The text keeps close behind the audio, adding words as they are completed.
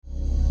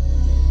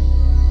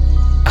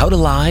Out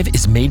Alive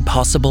is made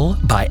possible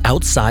by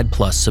Outside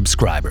Plus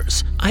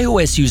subscribers.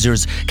 iOS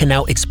users can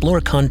now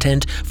explore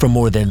content from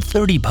more than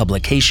 30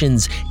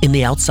 publications in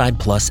the Outside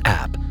Plus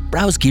app.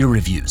 Browse gear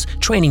reviews,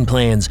 training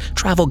plans,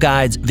 travel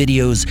guides,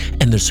 videos,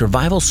 and the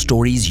survival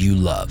stories you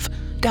love.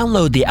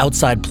 Download the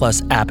Outside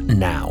Plus app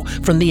now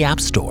from the App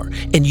Store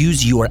and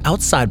use your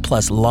Outside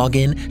Plus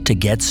login to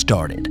get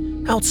started.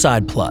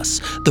 Outside Plus,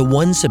 the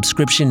one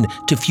subscription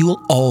to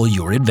fuel all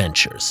your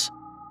adventures.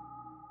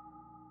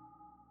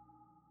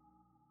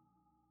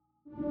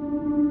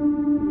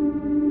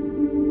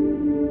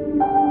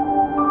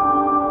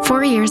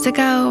 Four years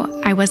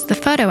ago, I was the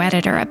photo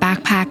editor at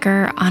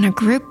Backpacker on a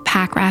group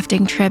pack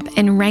rafting trip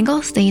in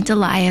Wrangell St.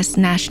 Elias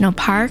National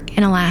Park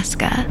in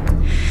Alaska.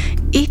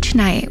 Each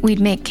night, we'd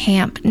make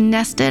camp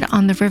nested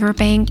on the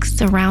riverbank,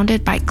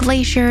 surrounded by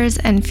glaciers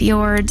and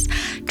fjords,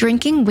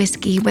 drinking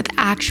whiskey with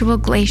actual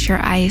glacier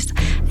ice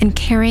and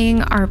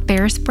carrying our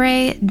bear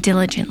spray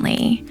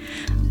diligently.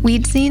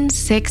 We'd seen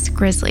 6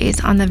 grizzlies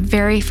on the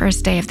very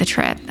first day of the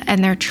trip,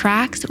 and their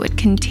tracks would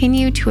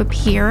continue to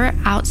appear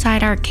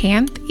outside our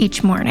camp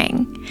each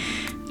morning.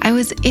 I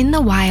was in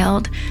the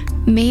wild,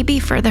 maybe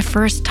for the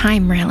first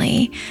time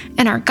really,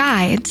 and our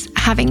guides,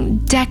 having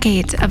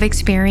decades of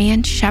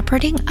experience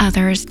shepherding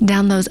others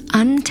down those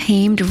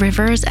untamed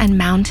rivers and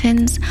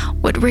mountains,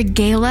 would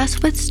regale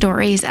us with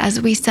stories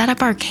as we set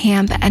up our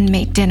camp and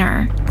made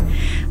dinner.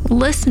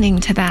 Listening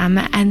to them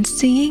and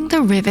seeing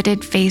the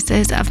riveted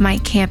faces of my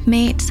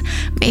campmates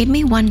made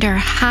me wonder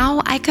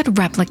how I could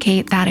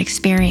replicate that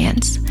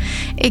experience.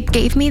 It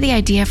gave me the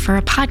idea for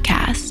a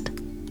podcast,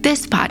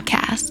 this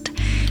podcast,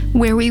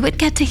 where we would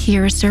get to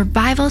hear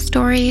survival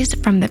stories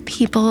from the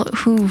people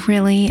who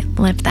really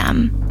live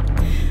them.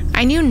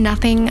 I knew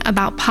nothing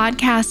about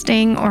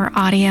podcasting or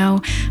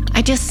audio.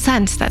 I just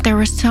sensed that there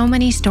were so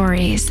many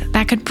stories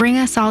that could bring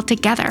us all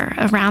together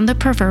around the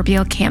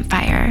proverbial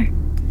campfire.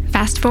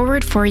 Fast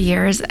forward 4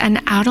 years,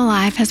 and Out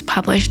Alive has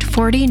published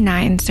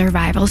 49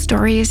 survival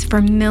stories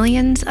for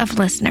millions of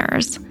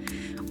listeners.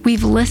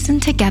 We've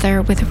listened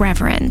together with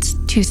reverence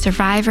to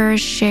survivors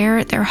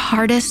share their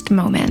hardest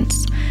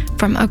moments,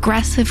 from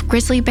aggressive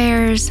grizzly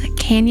bears,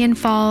 canyon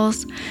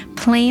falls,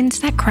 planes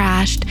that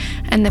crashed,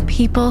 and the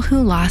people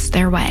who lost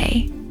their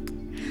way.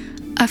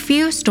 A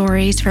few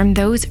stories from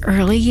those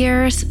early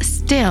years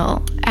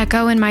still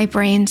echo in my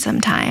brain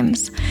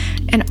sometimes,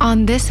 and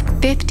on this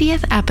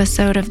 50th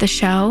episode of the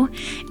show,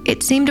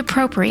 it seemed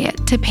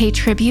appropriate to pay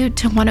tribute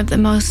to one of the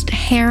most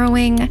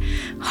harrowing,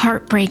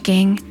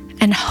 heartbreaking,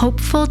 and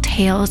hopeful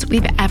tales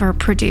we've ever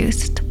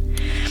produced.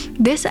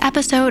 This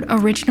episode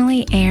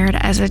originally aired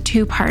as a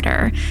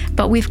 2-parter,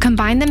 but we've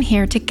combined them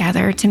here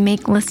together to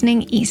make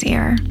listening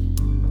easier.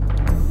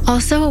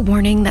 Also, a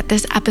warning that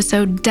this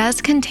episode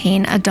does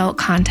contain adult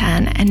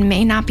content and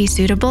may not be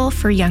suitable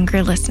for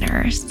younger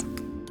listeners.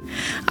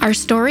 Our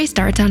story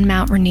starts on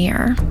Mount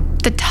Rainier,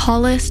 the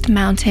tallest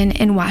mountain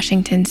in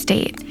Washington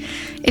state.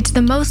 It's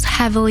the most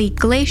heavily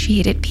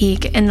glaciated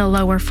peak in the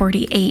lower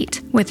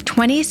 48, with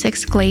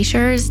 26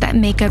 glaciers that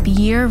make up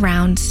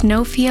year-round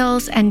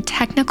snowfields and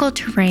technical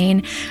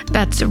terrain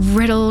that's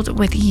riddled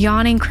with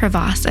yawning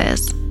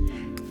crevasses.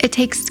 It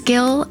takes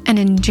skill and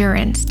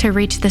endurance to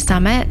reach the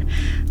summit,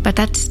 but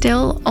that's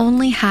still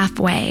only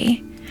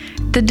halfway.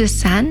 The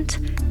descent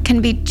can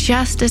be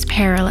just as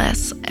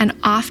perilous, and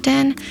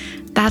often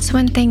that's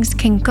when things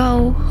can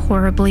go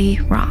horribly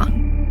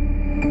wrong.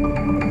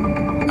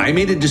 I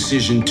made a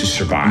decision to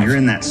survive. When you're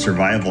in that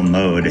survival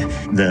mode,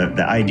 the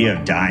idea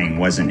of dying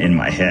wasn't in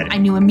my head. I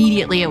knew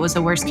immediately it was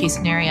a worst case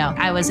scenario.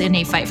 I was in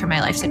a fight for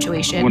my life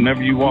situation.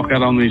 Whenever you walk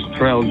out on these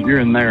trails, you're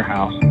in their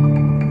house.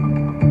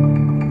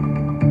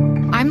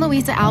 I'm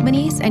Louisa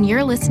Albanese, and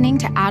you're listening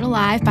to Out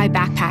Alive by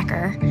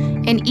Backpacker.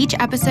 In each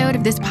episode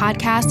of this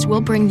podcast,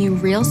 we'll bring you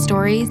real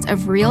stories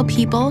of real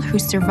people who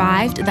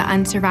survived the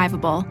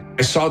unsurvivable.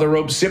 I saw the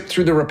rope zip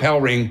through the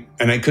rappel ring,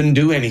 and I couldn't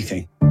do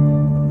anything.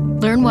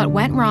 Learn what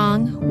went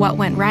wrong, what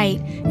went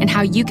right, and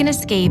how you can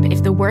escape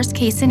if the worst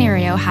case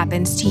scenario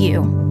happens to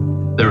you.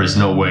 There was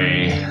no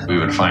way we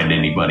would find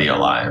anybody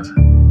alive.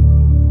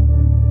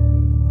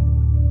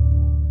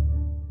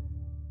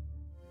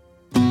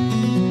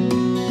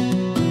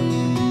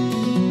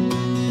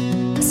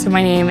 So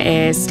my name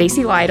is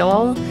Stacy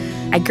Lytle.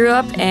 I grew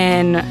up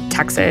in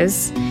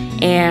Texas,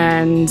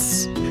 and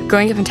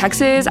growing up in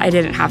Texas, I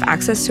didn't have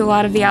access to a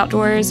lot of the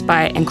outdoors,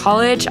 but in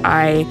college,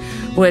 I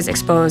was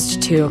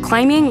exposed to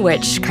climbing,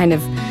 which kind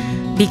of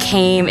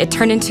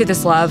turned into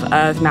this love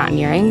of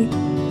mountaineering.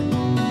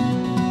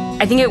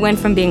 I think it went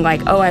from being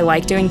like, oh, I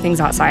like doing things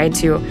outside,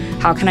 to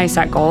how can I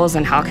set goals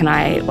and how can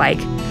I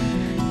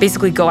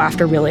basically go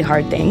after really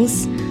hard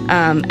things.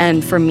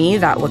 And for me,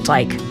 that looked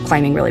like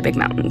climbing really big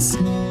mountains.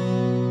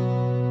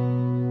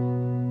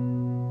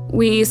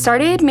 We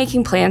started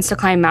making plans to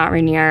climb Mount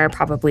Rainier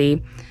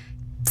probably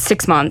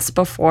 6 months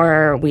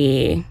before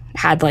we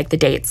had the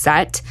date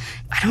set.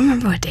 I don't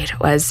remember what date it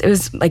was. It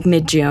was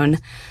mid-June.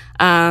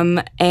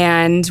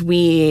 And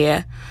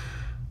we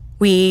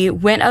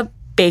went up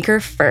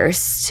Baker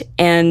first,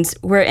 and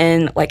we're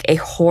in like a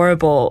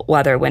horrible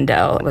weather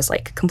window. It was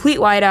like complete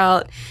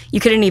whiteout.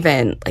 You couldn't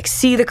even like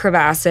see the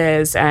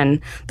crevasses,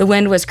 and the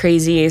wind was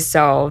crazy.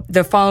 So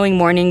the following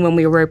morning, when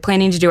we were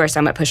planning to do our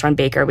summit push on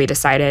Baker, we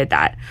decided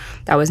that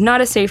that was not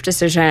a safe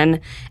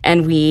decision,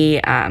 and we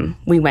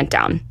went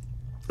down.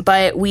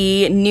 But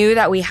we knew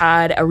that we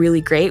had a really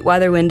great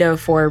weather window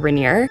for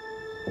Rainier.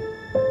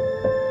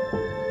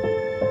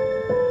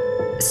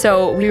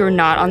 So we were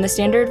not on the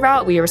standard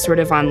route. We were sort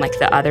of on like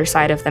the other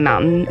side of the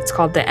mountain. It's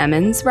called the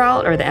Emmons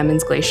route, or the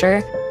Emmons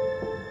Glacier.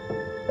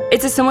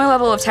 It's a similar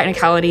level of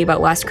technicality, but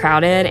less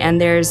crowded.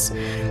 And there's,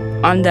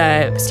 on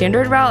the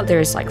standard route,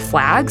 there's like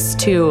flags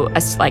to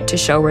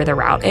show where the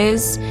route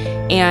is.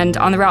 And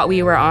on the route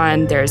we were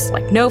on, there's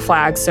like no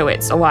flags. So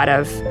it's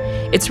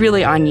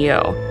really on you.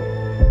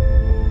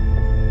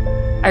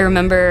 I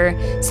remember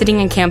sitting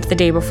in camp the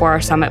day before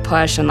our summit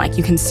push, and like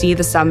you can see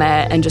the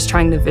summit and just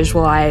trying to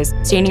visualize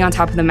standing on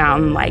top of the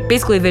mountain, like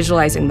basically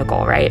visualizing the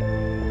goal, right?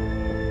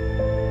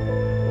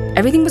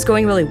 Everything was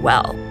going really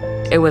well.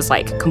 It was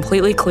like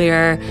completely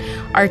clear.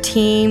 Our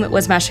team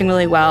was meshing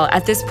really well.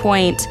 At this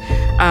point,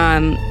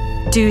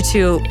 due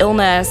to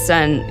illness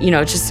and,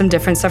 just some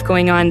different stuff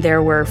going on,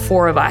 there were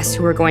 4 of us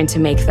who were going to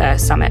make the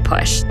summit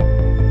push.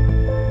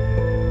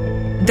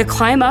 The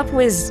climb up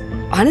was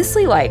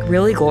honestly like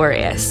really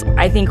glorious.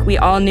 I think we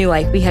all knew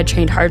like we had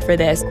trained hard for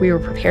this. We were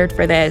prepared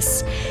for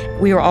this.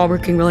 We were all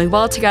working really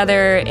well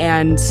together,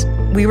 and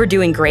we were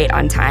doing great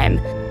on time.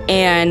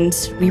 And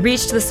we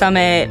reached the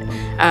summit.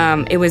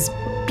 It was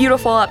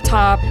beautiful up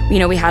top.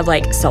 We had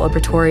like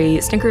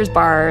celebratory Snickers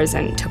bars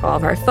and took all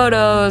of our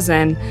photos,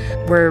 and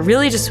we're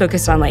really just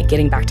focused on like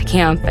getting back to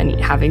camp and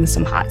having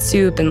some hot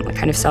soup and like,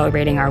 kind of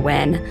celebrating our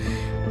win.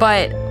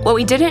 But what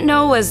we didn't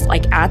know was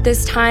like at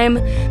this time,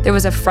 there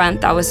was a front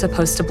that was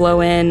supposed to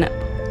blow in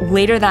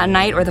later that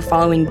night or the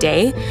following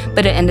day,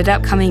 but it ended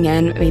up coming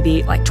in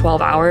maybe like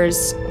 12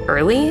 hours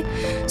early.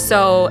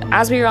 So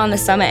as we were on the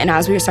summit and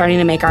as we were starting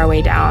to make our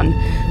way down,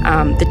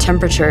 the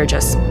temperature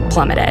just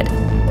plummeted.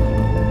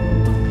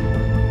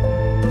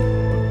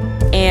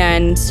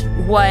 And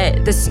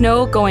what the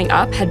snow going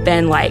up had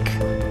been like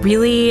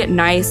really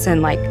nice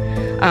and like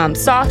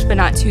soft, but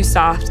not too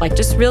soft, like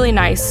just really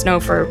nice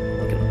snow for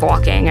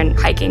walking and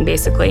hiking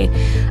basically.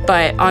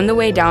 But on the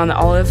way down,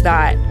 all of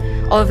that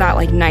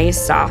like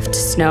nice soft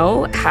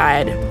snow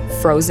had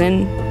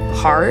frozen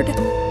hard.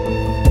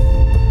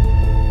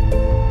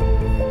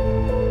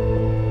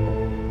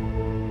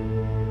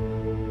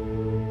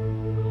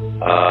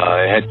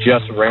 It had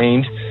just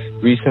rained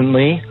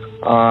recently,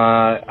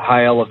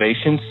 high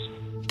elevations.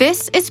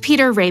 This is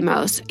Peter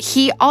Ramos.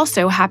 He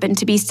also happened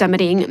to be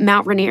summiting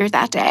Mount Rainier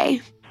that day.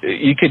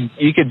 You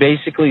could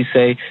basically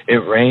say it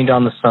rained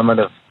on the summit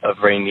of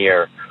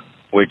Rainier,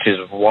 which is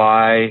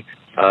why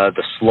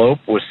the slope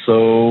was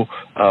so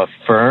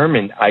firm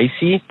and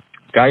icy.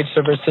 Guide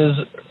services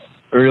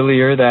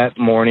earlier that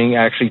morning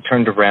actually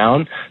turned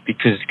around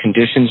because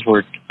conditions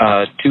were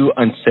too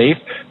unsafe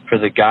for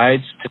the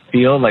guides to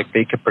feel like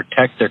they could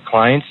protect their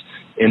clients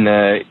in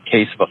the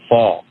case of a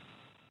fall.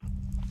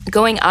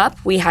 Going up,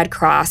 we had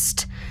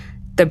crossed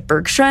the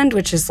Bergstrand,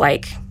 which is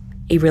like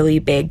a really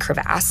big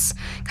crevasse,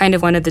 kind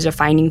of one of the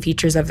defining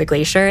features of the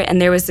glacier.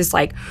 And there was this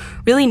like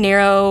really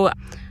narrow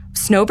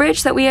snow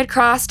bridge that we had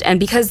crossed. And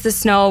because the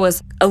snow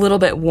was a little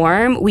bit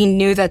warm, we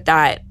knew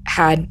that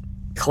had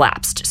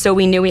collapsed. So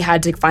we knew we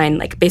had to find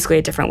like basically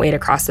a different way to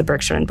cross the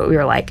Bergstrand. But we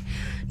were like,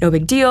 no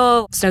big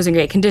deal. Snow's in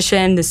great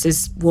condition.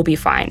 We'll be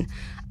fine.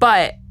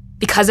 But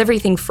because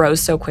everything froze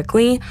so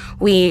quickly,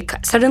 we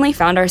suddenly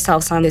found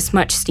ourselves on this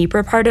much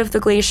steeper part of the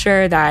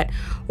glacier that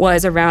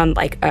was around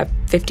like a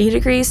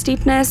 50-degree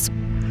steepness.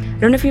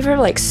 I don't know if you've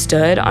ever like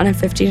stood on a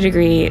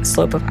 50-degree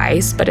slope of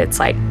ice, but it's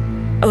like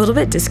a little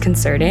bit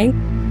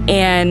disconcerting.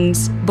 And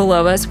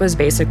below us was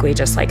basically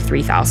just like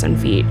 3,000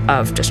 feet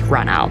of just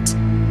run out.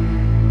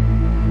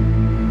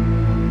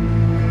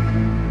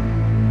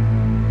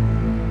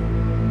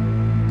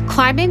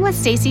 Climbing with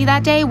Stacy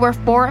that day were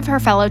 4 of her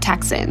fellow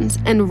Texans,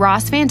 and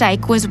Ross Van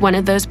Dyke was one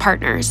of those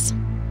partners.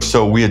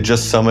 So we had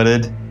just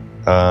summited.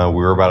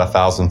 We were about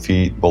 1,000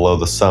 feet below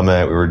the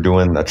summit. We were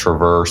doing a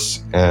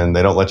traverse, and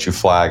they don't let you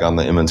flag on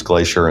the Emmons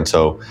Glacier. And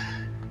so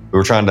we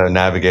were trying to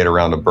navigate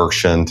around a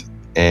Bergstrand,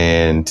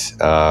 and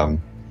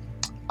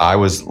I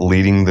was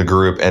leading the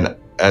group. And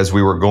as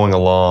we were going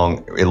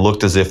along, it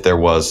looked as if there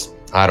was,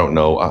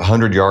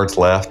 100 yards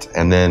left,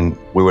 and then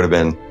we would have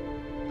been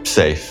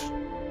safe.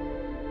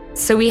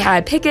 So we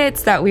had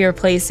pickets that we were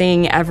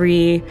placing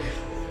every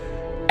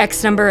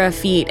X number of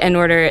feet and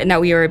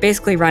that we were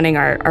basically running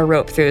our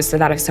rope through so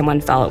that if someone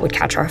fell, it would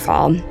catch our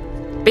fall.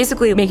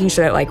 Basically making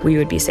sure that like we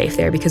would be safe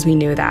there because we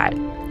knew that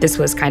this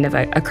was kind of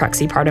a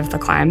cruxy part of the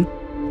climb.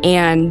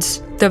 And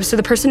so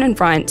the person in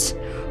front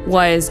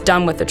was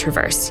done with the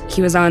traverse.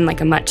 He was on like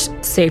a much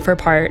safer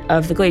part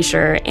of the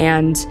glacier,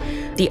 and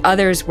the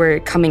others were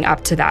coming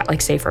up to that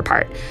like safer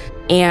part.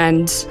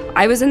 And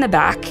I was in the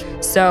back,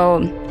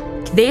 so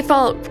they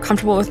felt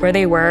comfortable with where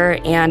they were,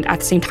 and at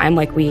the same time,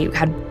 like we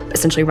had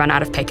essentially run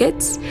out of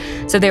pickets.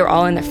 So they were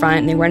all in the front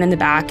and they weren't in the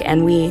back.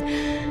 And we,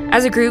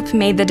 as a group,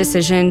 made the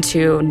decision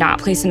to not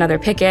place another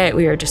picket.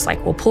 We were just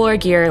like, we'll pull our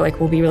gear, like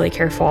we'll be really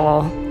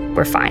careful,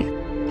 we're fine.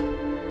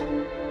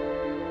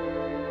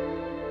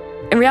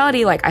 In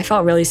reality, like I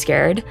felt really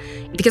scared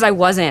because I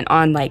wasn't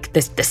on like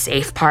the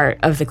safe part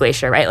of the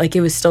glacier, right? Like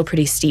it was still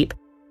pretty steep.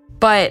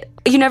 But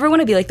you never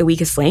want to be like the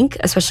weakest link,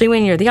 especially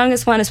when you're the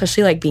youngest one,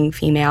 especially like being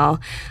female.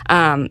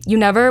 You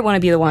never want to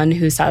be the one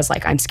who says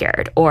like, I'm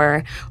scared,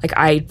 or like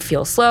I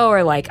feel slow,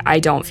 or like I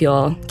don't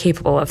feel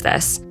capable of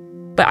this.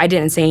 But I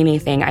didn't say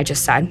anything. I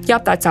just said,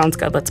 yep, that sounds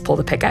good. Let's pull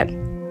the picket.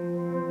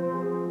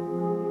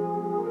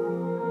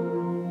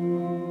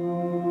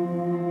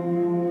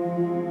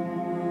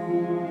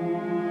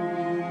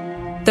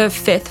 The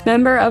fifth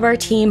member of our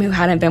team who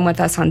hadn't been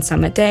with us on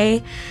summit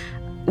day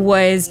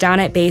was down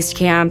at base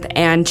camp,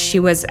 and she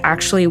was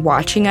actually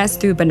watching us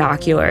through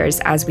binoculars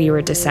as we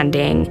were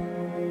descending.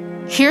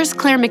 Here's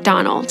Claire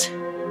McDonald.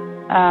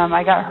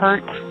 I got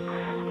hurt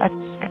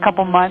a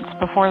couple months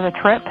before the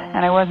trip,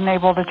 and I wasn't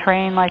able to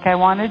train like I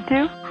wanted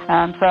to.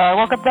 So I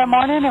woke up that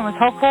morning and was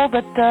hopeful,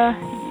 but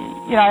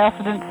I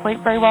also didn't sleep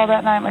very well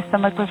that night. My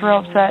stomach was real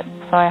upset,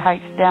 so I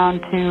hiked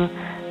down to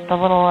the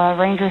little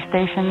ranger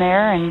station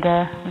there, and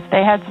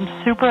they had some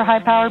super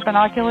high-powered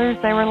binoculars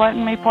they were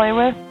letting me play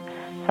with.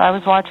 So I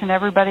was watching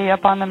everybody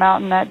up on the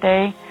mountain that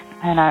day,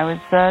 and I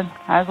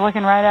was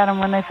looking right at them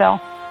when they fell.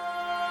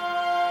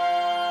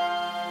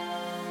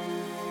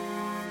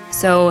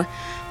 So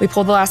we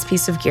pulled the last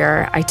piece of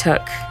gear. I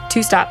took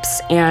 2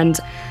 steps, and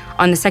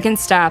on the second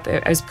step,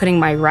 I was putting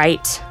my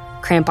right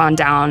crampon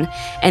down,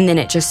 and then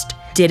it just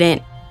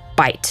didn't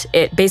bite.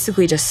 It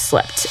basically just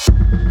slipped.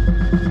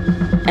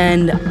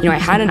 And, I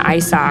had an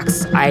ice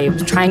axe. I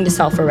was trying to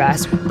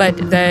self-arrest, but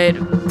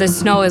the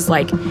snow is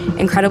like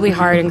incredibly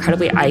hard,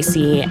 incredibly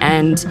icy.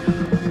 And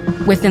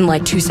within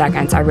like 2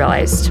 seconds, I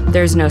realized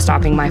there's no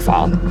stopping my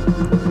fall.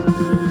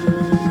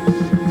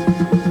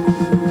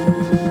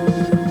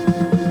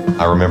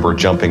 I remember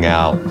jumping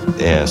out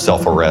in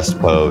self-arrest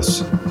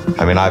pose.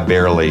 I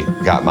barely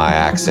got my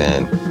axe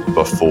in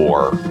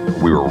before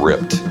we were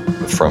ripped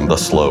from the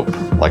slope.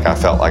 Like I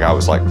felt like I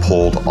was like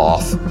pulled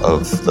off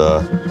of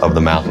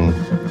the mountain.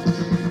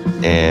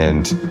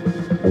 And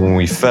when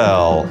we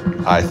fell,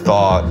 I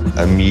thought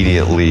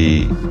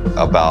immediately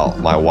about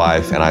my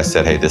wife, and I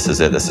said, hey, this is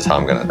it. This is how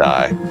I'm gonna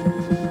die.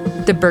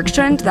 The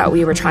bergstrand that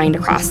we were trying to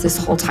cross this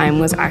whole time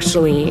was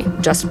actually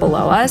just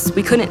below us.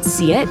 We couldn't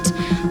see it,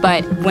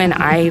 but when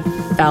I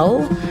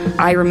fell,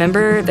 I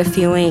remember the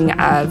feeling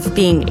of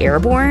being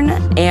airborne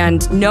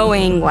and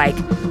knowing like,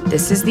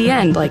 this is the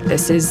end, like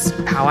this is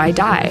how I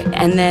die.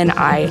 And then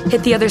I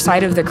hit the other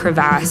side of the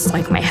crevasse,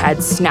 like my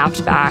head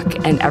snapped back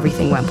and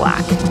everything went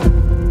black.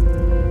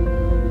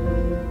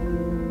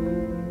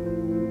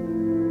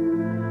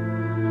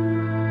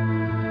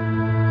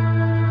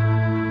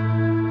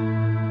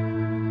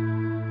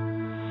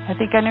 I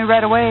think I knew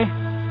right away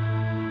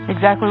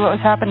exactly what was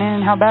happening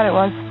and how bad it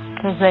was,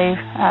 because they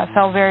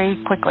fell very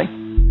quickly.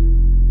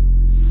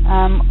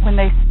 When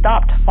they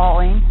stopped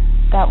falling,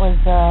 that was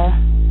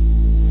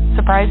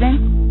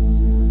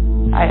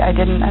surprising. I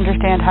didn't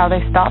understand how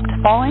they stopped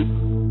falling.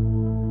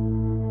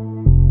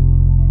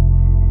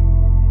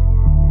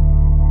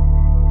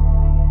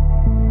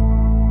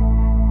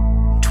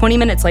 "20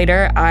 minutes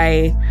later,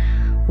 I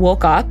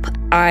woke up.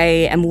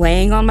 I am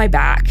laying on my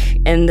back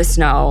in the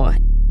snow.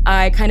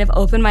 I kind of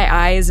opened my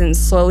eyes and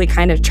slowly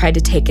kind of tried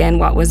to take in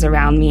what was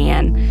around me.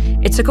 And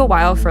it took a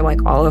while for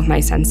like all of my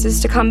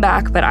senses to come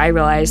back, but I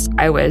realized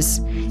I was,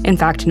 in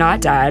fact, not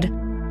dead.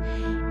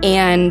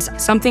 And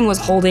something was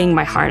holding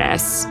my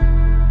harness.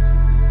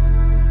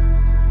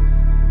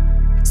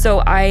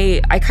 So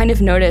I kind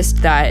of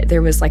noticed that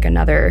there was like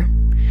another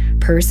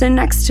person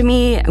next to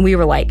me, and we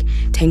were like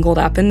tangled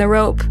up in the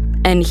rope,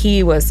 and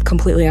he was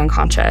completely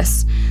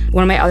unconscious.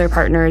 One of my other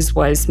partners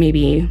was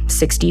maybe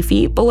 60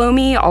 feet below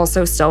me,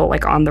 also still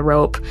like on the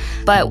rope,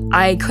 but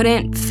I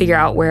couldn't figure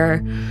out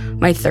where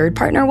my third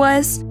partner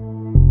was.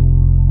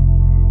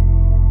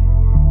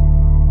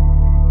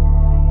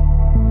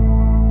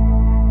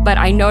 But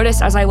I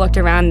noticed as I looked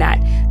around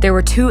that there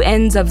were 2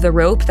 ends of the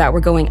rope that were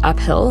going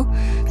uphill.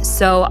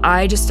 So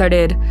I just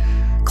started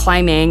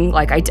climbing.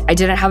 Like I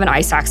didn't have an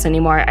ice axe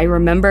anymore.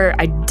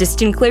 I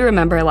distinctly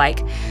remember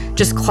like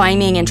just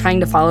climbing and trying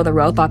to follow the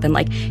rope up and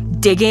like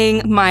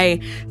digging my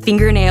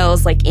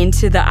fingernails like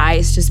into the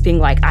ice, just being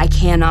like, I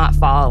cannot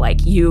fall.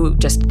 Like you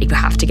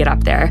have to get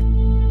up there.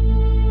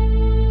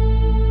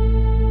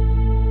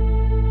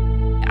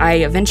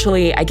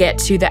 I get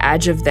to the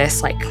edge of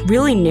this like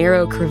really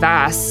narrow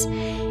crevasse,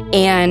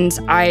 and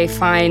I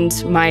find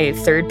my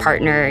third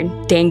partner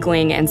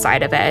dangling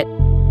inside of it.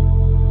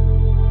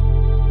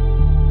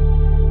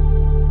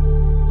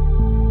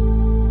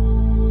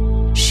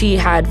 She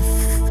had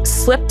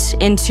slipped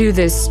into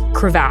this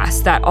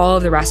crevasse that all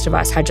of the rest of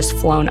us had just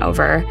flown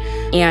over,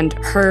 and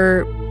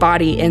her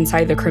body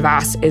inside the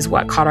crevasse is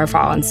what caught our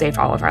fall and saved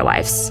all of our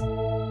lives.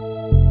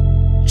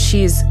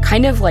 she's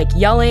kind of like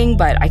yelling,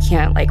 but I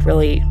can't like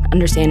really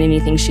understand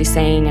anything she's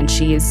saying. And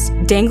she's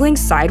dangling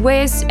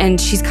sideways and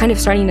she's kind of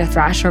starting to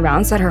thrash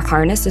around so that her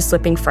harness is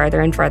slipping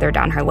further and further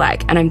down her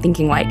leg. And I'm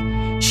thinking like,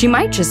 she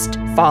might just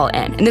fall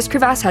in. And this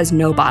crevasse has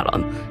no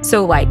bottom.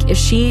 So like if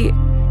she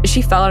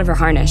fell out of her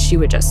harness, she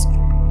would just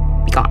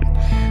be gone.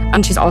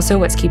 And she's also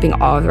what's keeping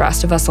all of the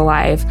rest of us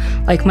alive.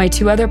 Like my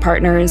 2 other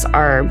partners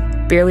are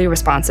barely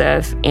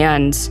responsive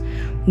and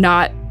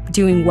not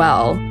doing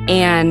well.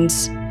 And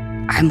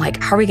I'm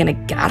like, how are we gonna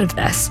get out of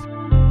this?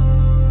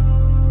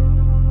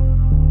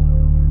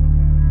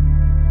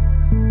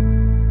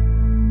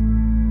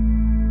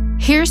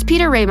 Here's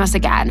Peter Ramos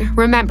again.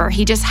 Remember,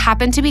 he just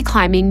happened to be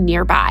climbing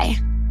nearby.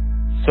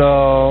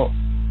 So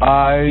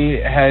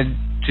I had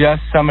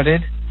just summited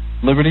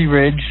Liberty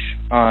Ridge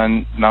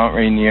on Mount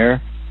Rainier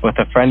with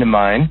a friend of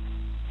mine,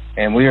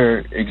 and we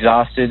were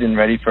exhausted and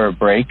ready for a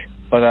break.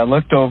 But I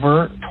looked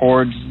over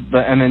towards the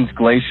Emmons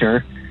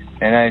Glacier,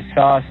 and I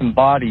saw some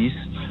bodies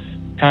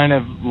kind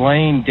of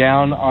laying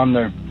down on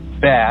their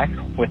back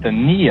with a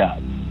knee up.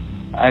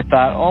 I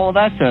thought, oh,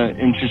 that's an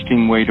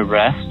interesting way to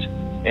rest,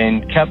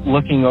 and kept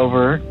looking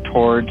over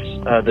towards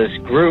this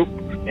group.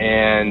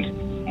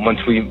 And once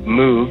we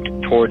moved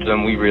towards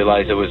them, we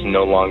realized it was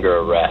no longer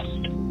a rest.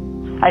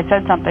 I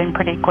said something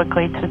pretty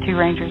quickly to the 2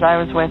 rangers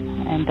I was with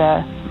and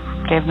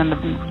gave them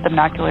the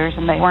binoculars,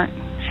 and they weren't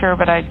sure,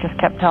 but I just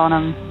kept telling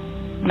them,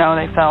 no,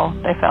 they fell.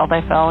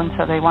 And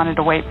so they wanted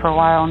to wait for a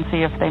while and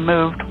see if they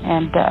moved,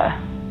 and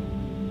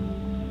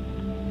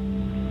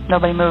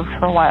nobody moved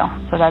for a while.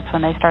 So that's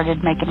when they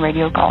started making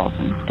radio calls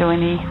and doing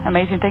the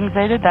amazing things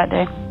they did that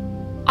day.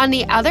 On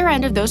the other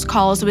end of those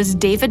calls was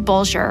David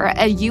Bolger,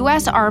 a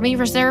U.S. Army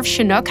Reserve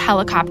Chinook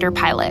helicopter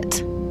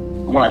pilot.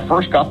 When I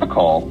first got the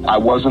call, I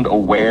wasn't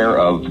aware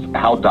of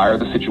how dire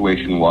the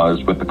situation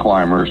was with the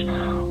climbers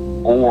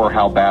or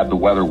how bad the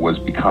weather was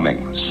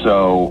becoming.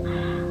 So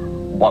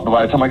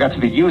by the time I got to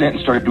the unit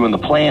and started doing the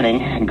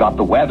planning and got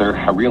the weather,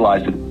 I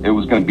realized that it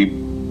was going to be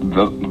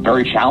a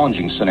very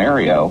challenging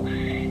scenario.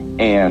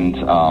 And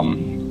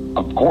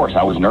of course,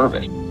 I was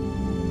nervous.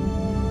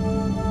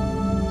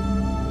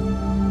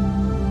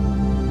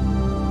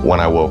 When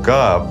I woke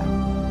up,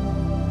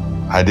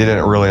 I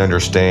didn't really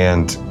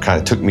understand. Kind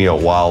of took me a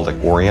while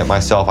to orient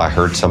myself. I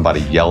heard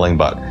somebody yelling,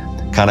 but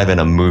kind of in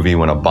a movie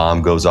when a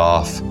bomb goes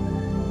off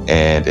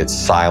and it's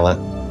silent,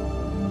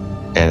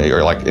 and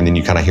then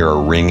you kind of hear a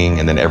ringing,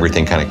 and then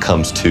everything kind of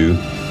comes to.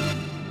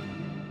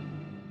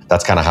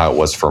 That's kind of how it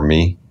was for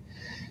me.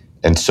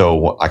 And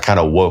so I kind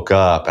of woke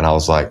up and I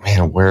was like,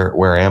 man,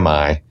 where am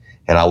I?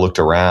 And I looked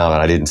around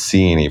and I didn't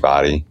see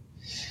anybody.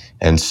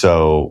 And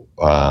so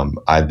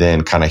I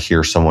then kind of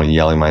hear someone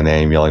yelling my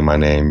name.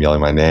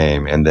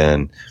 And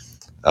then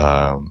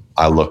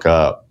I look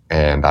up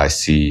and I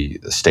see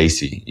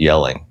Stacy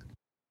yelling.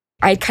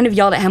 I kind of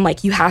yelled at him,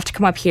 like, you have to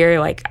come up here.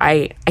 Like,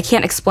 I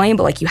can't explain,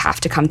 but like, you have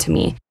to come to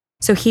me.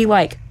 So he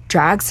like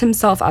drags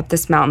himself up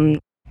this mountain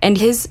and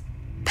his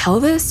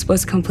pelvis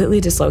was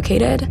completely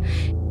dislocated.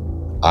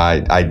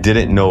 I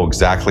didn't know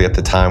exactly at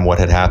the time what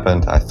had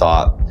happened. I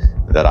thought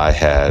that I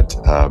had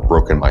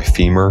broken my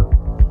femur.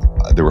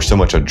 There was so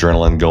much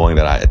adrenaline going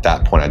that at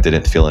that point I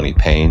didn't feel any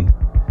pain.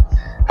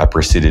 I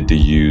proceeded to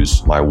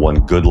use my one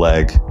good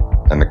leg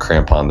and the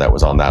crampon that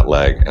was on that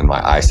leg and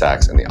my ice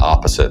axe in the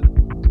opposite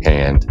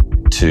hand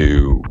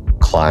to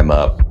climb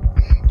up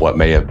what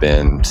may have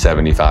been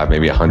 75,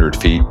 maybe 100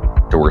 feet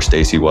to where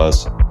Stacy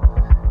was.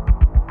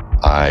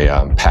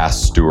 I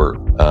passed Stuart,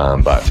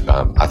 but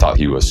I thought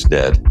he was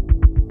dead.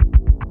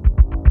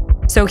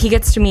 So he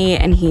gets to me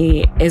and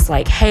he is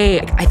like, hey,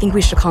 I think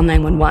we should call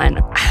 911.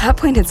 At that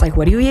point, it's like,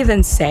 what do you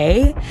even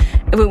say?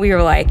 But we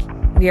were like,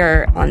 we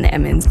are on the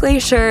Emmons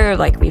Glacier.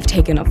 Like, we've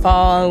taken a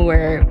fall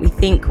where we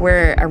think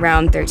we're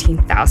around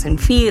 13,000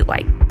 feet.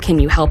 Like, can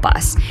you help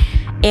us?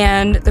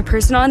 And the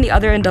person on the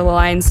other end of the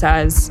line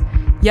says,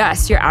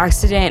 yes, your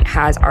accident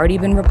has already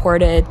been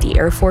reported. The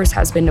Air Force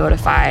has been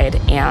notified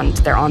and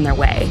they're on their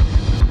way.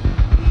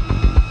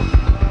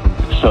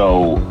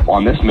 So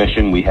on this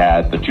mission, we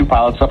had the 2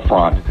 pilots up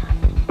front,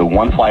 the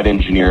 1 flight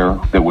engineer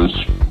that was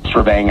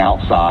surveying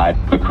outside,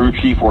 the crew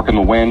chief working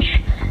the winch,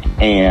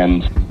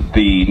 and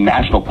the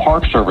National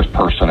Park Service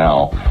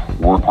personnel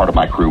were part of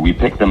my crew. We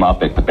picked them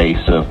up at the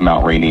base of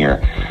Mount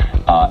Rainier.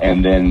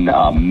 And then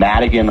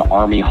Madigan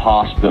Army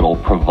Hospital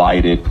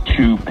provided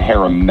 2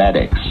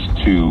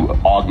 paramedics to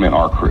augment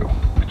our crew.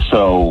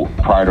 So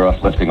prior to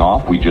us lifting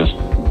off,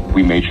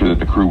 we made sure that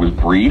the crew was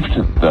briefed.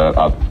 The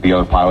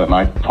other pilot and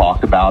I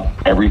talked about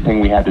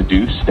everything we had to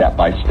do step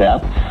by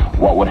step,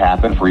 what would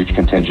happen for each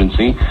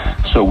contingency.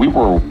 So we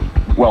were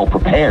well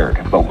prepared,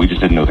 but we just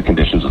didn't know the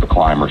conditions of the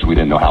climbers. We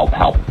didn't know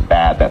how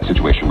bad that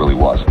situation really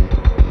was.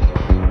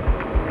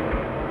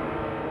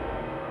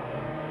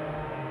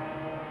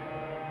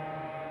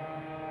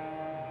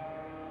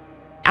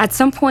 At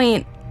some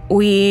point,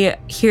 we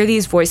hear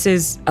these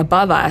voices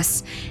above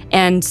us,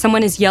 and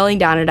someone is yelling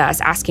down at us,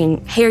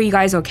 asking, hey, are you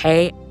guys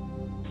okay?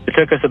 It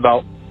took us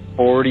about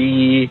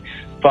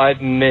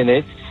 45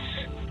 minutes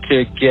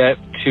to get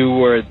to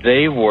where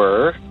they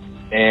were,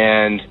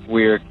 and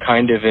we're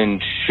kind of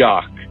in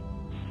shock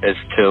as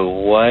to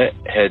what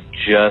had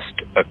just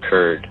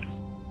occurred.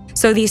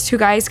 So these two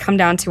guys come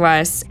down to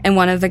us, and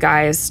one of the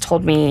guys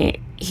told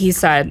me, he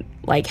said,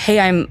 like, hey,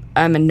 I'm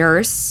a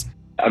nurse.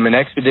 I'm an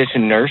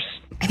expedition nurse.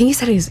 I think he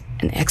said he's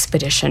an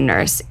expedition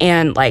nurse,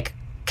 and like,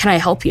 can I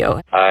help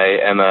you? I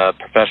am a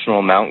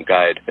professional mountain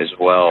guide as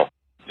well.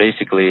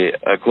 Basically,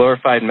 a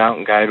glorified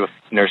mountain guide with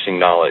nursing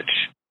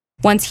knowledge.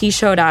 Once he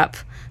showed up,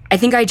 I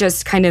think I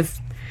just kind of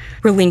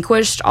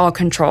relinquished all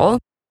control.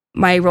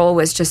 My role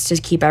was just to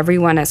keep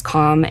everyone as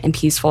calm and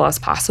peaceful as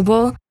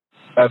possible.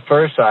 At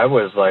first, I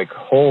was like,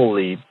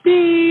 holy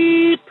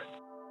beep.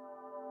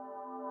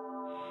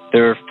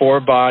 There were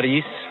 4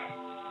 bodies.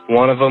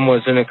 One of them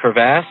was in a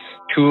crevasse.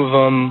 2 of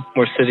them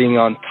were sitting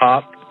on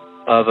top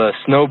of a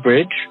snow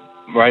bridge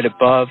right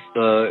above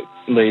the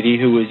lady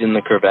who was in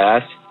the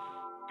crevasse.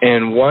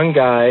 And one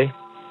guy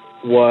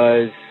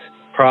was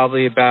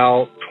probably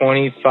about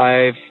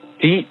 25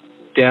 feet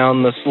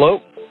down the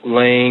slope,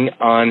 laying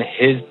on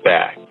his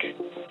back.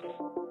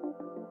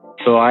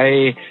 So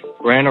I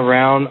ran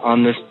around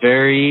on this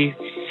very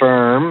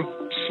firm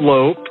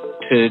slope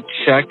to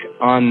check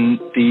on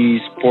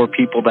these 4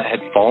 people that had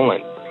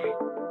fallen.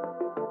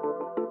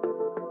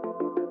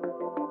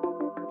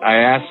 I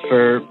asked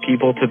for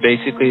people to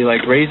basically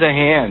like raise a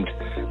hand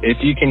if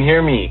you can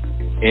hear me.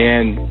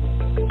 And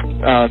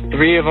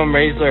 3 of them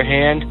raised their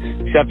hand,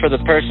 except for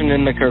the person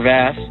in the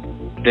crevasse.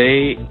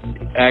 They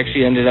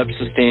actually ended up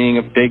sustaining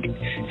a big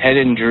head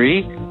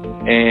injury,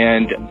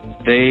 and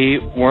they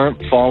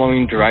weren't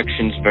following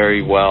directions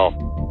very well.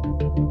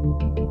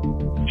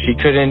 She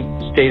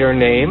couldn't state her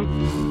name.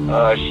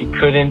 She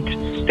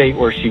couldn't state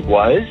where she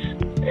was.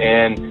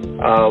 And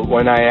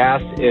when I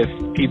asked if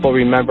people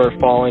remember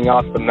falling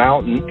off the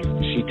mountain,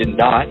 she did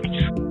not.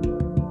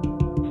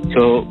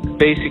 So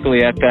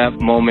basically at that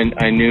moment,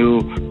 I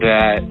knew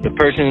that the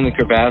person in the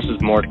crevasse was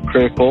more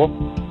critical,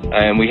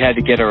 and we had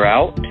to get her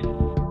out.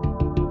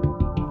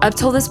 Up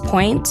till this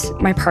point,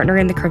 my partner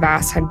in the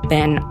crevasse had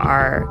been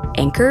our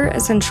anchor,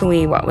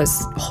 essentially what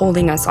was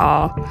holding us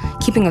all,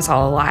 keeping us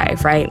all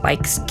alive, right?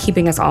 Like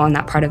keeping us all in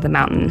that part of the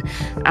mountain.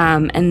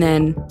 And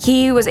then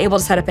he was able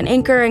to set up an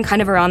anchor, and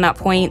kind of around that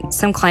point,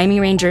 some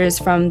climbing rangers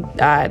from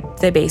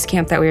the base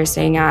camp that we were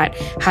staying at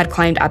had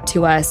climbed up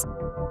to us.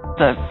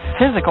 The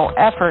physical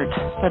effort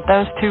that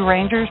those 2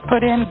 rangers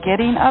put in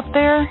getting up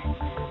there,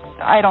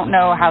 I don't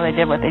know how they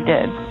did what they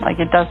did. Like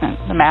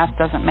the math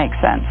doesn't make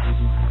sense.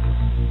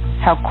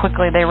 How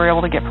quickly they were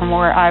able to get from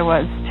where I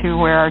was to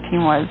where our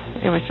team was,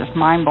 it was just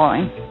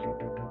mind-blowing.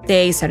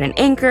 They set an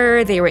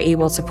anchor, they were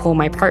able to pull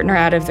my partner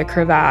out of the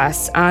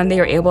crevasse, they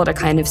were able to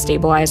kind of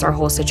stabilize our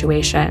whole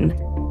situation.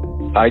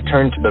 I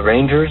turned to the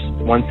rangers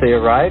once they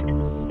arrived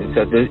and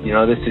said, this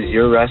is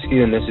your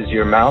rescue and this is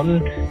your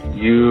mountain.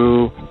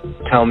 You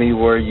tell me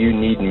where you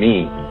need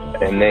me.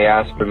 And they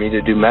asked for me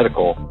to do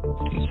medical.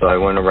 And so I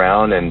went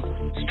around and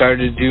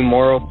started to do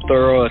more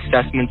thorough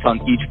assessments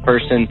on each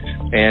person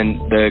and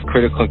the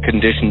critical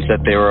conditions that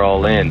they were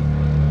all in.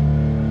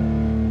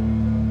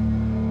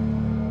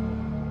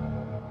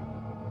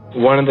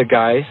 One of the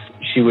guys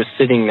she was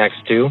sitting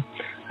next to,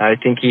 I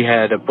think he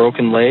had a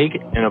broken leg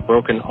and a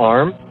broken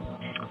arm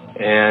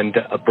and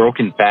a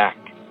broken back.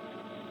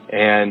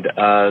 And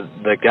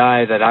the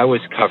guy that I was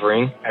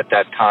covering at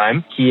that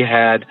time, he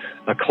had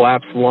a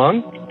collapsed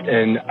lung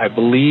and I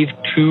believe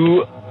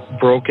 2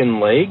 broken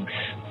legs.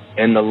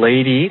 And the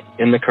lady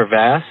in the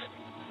crevasse,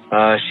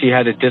 she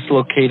had a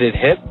dislocated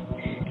hip.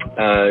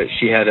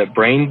 She had a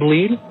brain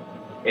bleed,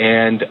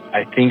 and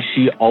I think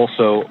she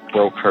also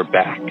broke her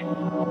back.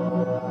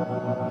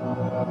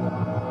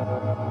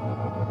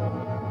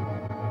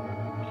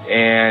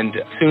 And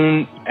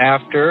soon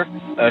after,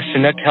 a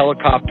Chinook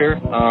helicopter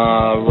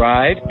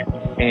arrived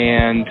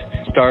and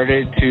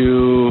started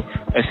to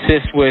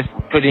assist with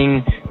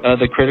putting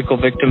the critical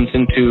victims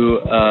into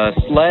a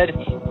sled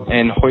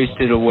and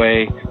hoisted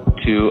away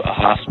to a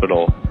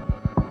hospital.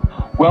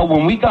 Well,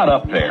 when we got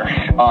up there,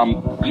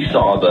 we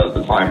saw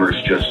the climbers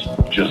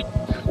just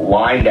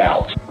lined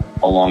out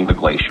along the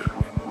glacier.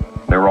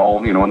 They were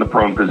all, in the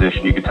prone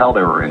position. You could tell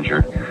they were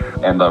injured.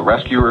 And the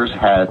rescuers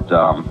had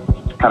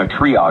kind of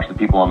triaged the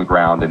people on the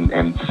ground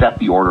and set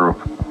the order of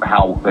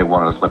how they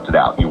wanted us lifted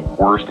out.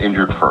 Worst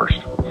injured first.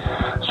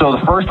 So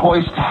the first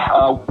hoist,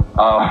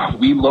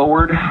 we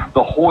lowered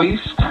the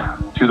hoist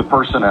to the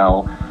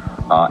personnel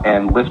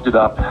and lifted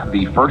up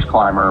the first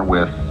climber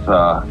with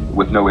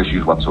no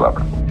issues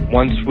whatsoever.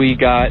 Once we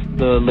got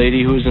the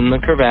lady who was in the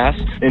crevasse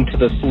into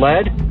the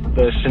sled,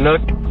 the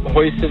Chinook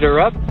hoisted her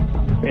up,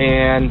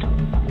 and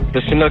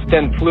the Chinook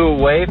then flew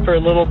away for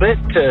a little bit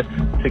to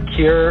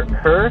secure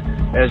her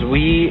as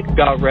we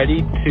got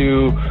ready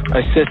to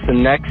assist the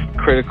next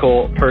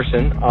critical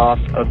person off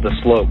of the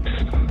slopes.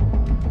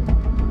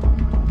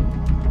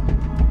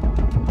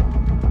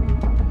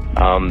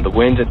 The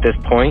winds at this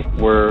point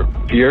were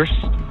fierce,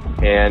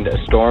 and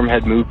a storm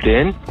had moved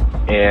in,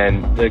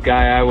 and the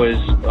guy I was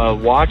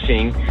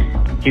watching,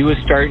 he was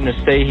starting to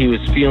say he was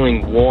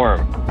feeling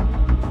warm.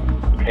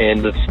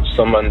 and if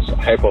someone's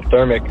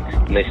hypothermic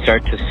and they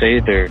start to say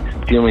they're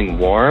feeling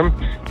warm,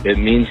 it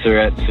means they're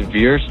at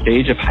severe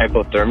stage of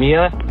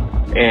hypothermia,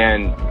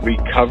 and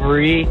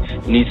recovery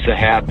needs to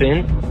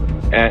happen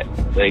at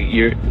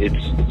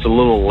it's a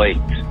little late.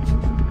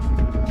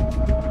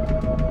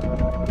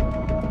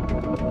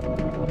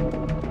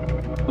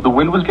 The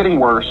wind was getting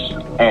worse,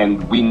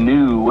 and we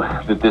knew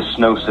that this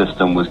snow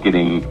system was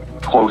getting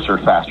closer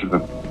faster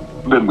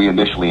than we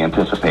initially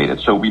anticipated.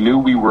 So we knew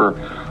we were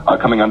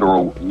coming under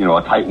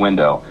a tight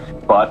window,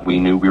 but we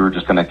knew we were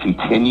just going to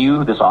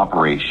continue this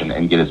operation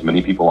and get as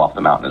many people off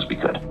the mountain as we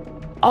could.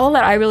 All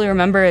that I really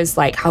remember is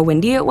like how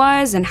windy it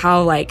was and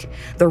how like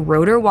the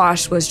rotor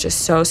wash was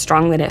just so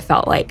strong that it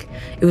felt like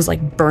it was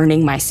like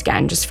burning my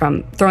skin just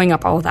from throwing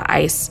up all of the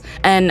ice.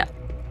 And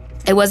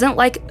it wasn't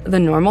like the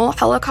normal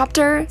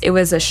helicopter. It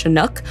was a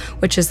Chinook,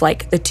 which is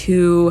like the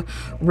two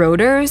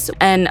rotors.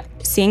 And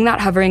seeing that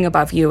hovering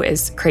above you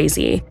is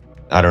crazy.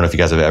 I don't know if you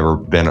guys have ever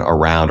been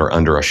around or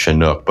under a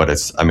Chinook, but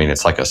it's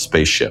like a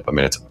spaceship. I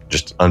mean, it's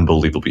just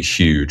unbelievably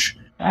huge.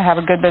 I have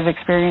a good bit of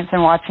experience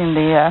in watching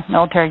the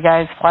military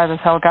guys fly those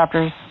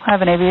helicopters. I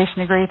have an aviation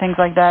degree, things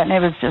like that, and it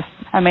was just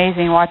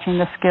amazing watching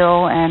the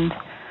skill and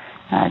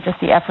just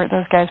the effort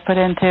those guys put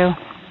into.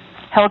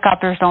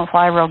 Helicopters don't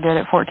fly real good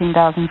at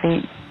 14,000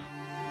 feet.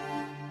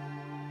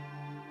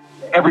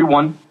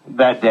 Everyone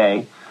that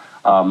day,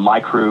 my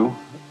crew,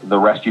 the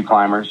rescue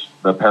climbers,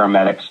 the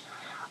paramedics,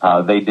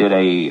 they did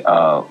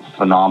a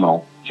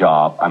phenomenal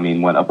job. I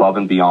mean, went above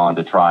and beyond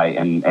to try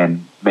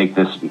and make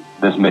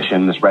this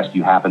mission, this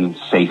rescue happen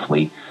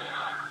safely.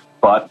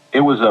 But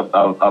it was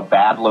a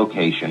bad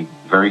location,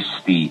 very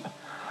steep,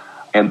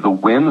 and the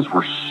winds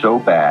were so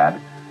bad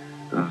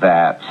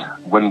that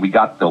when we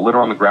got the litter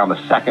on the ground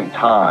the second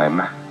time,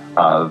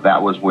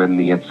 that was when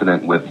the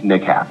incident with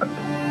Nick happened.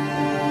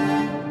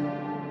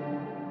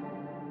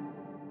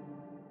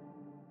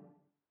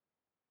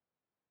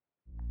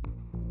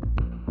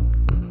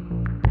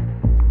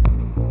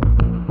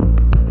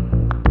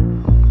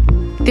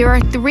 There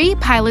are 3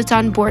 pilots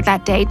on board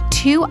that day,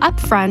 2 up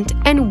front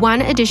and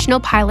 1 additional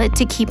pilot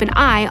to keep an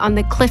eye on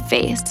the cliff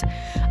face,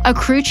 a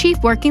crew chief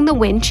working the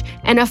winch,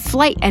 and a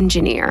flight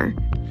engineer.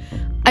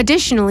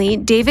 Additionally,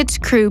 David's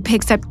crew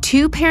picks up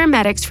 2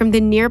 paramedics from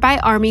the nearby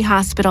Army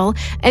hospital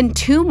and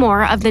 2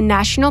 more of the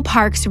National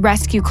Park's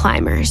rescue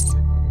climbers.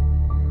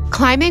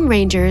 Climbing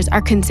rangers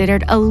are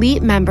considered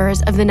elite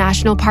members of the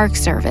National Park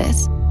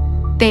Service.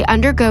 They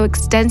undergo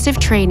extensive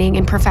training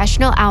in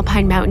professional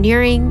alpine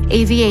mountaineering,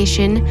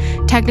 aviation,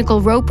 technical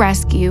rope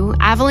rescue,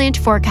 avalanche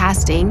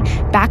forecasting,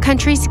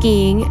 backcountry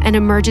skiing, and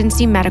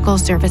emergency medical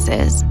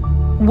services.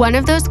 One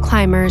of those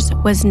climbers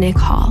was Nick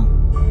Hall.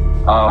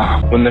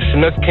 When the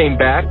Chinook came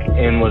back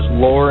and was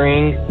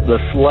lowering the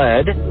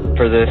sled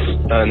for this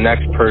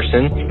next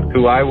person,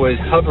 who I was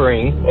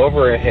hovering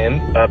over him,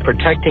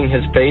 protecting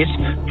his face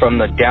from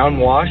the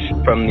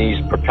downwash from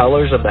these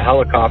propellers of the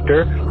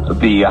helicopter.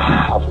 The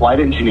flight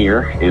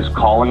engineer is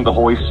calling the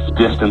hoist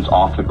distance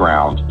off the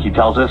ground. He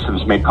tells us it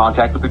has made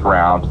contact with the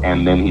ground,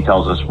 and then he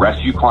tells us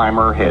rescue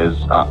climber has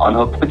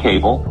unhooked the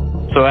cable.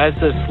 So as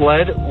the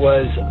sled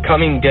was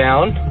coming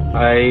down,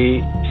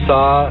 I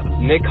saw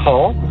Nick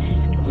Hall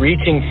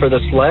reaching for the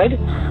sled.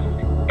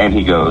 And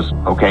he goes,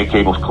 okay,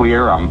 cable's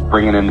clear, I'm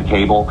bringing in the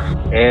cable.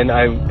 And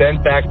I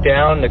bent back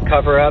down to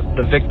cover up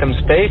the victim's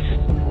face.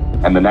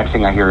 And the next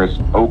thing I hear is,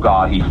 oh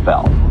God, he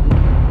fell.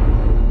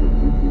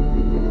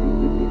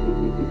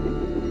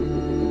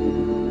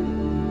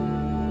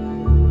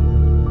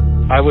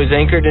 I was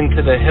anchored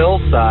into the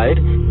hillside,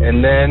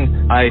 and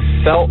then I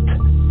felt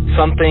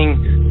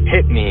something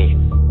hit me.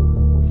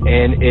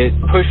 And it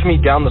pushed me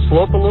down the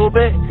slope a little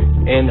bit,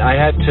 and I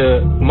had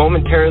to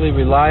momentarily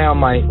rely on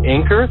my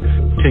anchor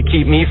to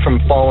keep me from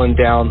falling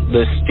down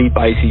this steep,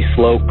 icy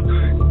slope.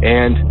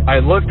 And I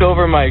looked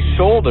over my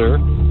shoulder,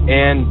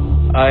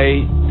 and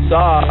I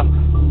saw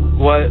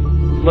what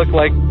looked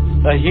like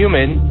a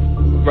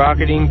human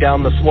rocketing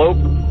down the slope.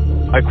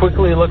 I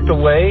quickly looked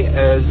away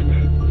as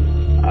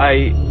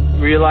I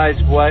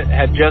realized what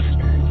had just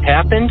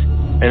happened,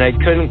 and I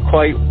couldn't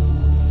quite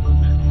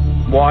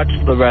watch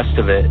the rest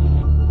of it.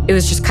 It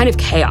was just kind of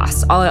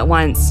chaos all at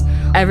once.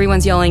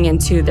 Everyone's yelling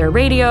into their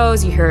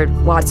radios. You heard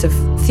lots of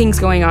things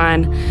going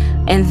on.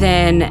 And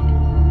then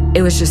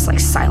it was just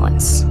like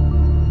silence.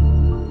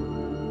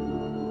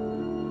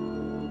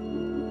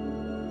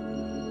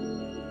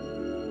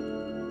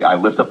 I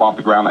lift up off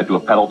the ground. I do a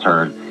pedal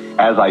turn.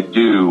 As I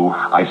do,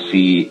 I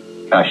see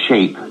a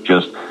shape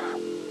just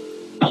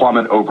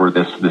plummet over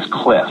this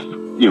cliff,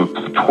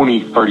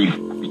 20, 30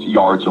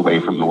 yards away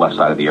from the left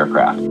side of the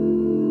aircraft.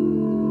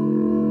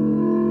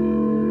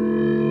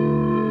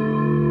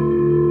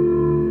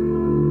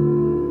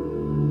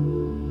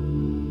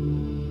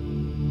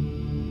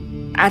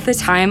 At the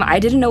time, I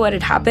didn't know what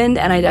had happened,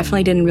 and I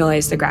definitely didn't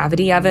realize the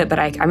gravity of it, but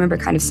I remember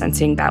kind of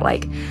sensing that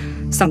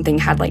something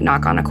had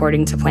not gone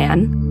according to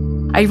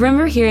plan. I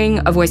remember hearing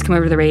a voice come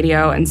over the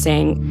radio and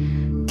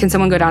saying, can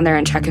someone go down there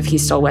and check if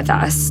he's still with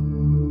us?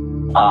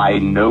 I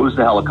nose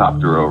the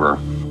helicopter over,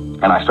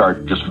 and I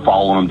start just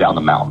following him down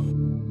the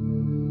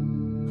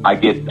mountain. I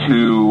get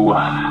to,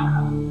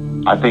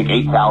 I think,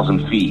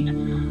 8,000 feet,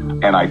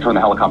 and I turn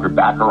the helicopter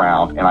back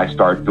around, and I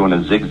start doing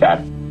a zigzag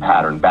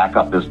pattern back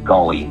up this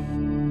gully,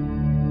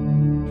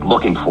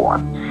 looking for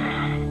him.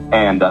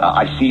 And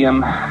I see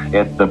him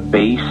at the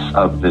base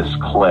of this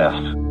cliff,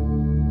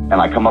 and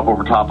I come up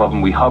over top of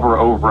him. We hover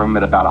over him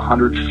at about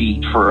 100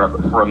 feet for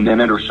a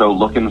minute or so,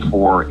 looking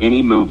for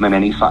any movement,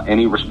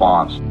 any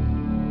response.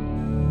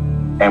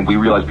 And we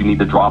realize we need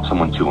to drop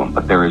someone to him,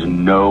 but there is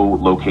no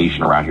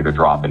location around here to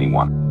drop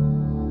anyone.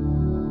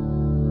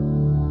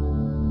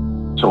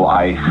 So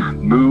I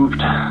moved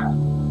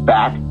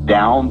back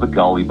down the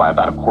gully by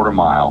about a quarter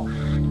mile,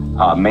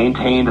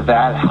 maintained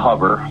that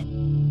hover.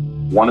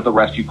 One of the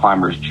rescue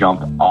climbers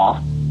jumped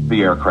off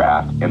the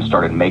aircraft and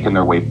started making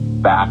their way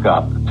back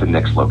up to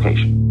Nick's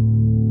location.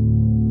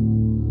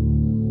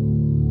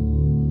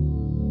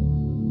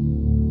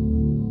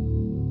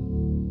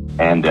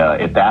 And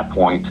at that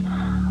point,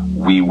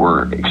 we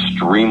were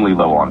extremely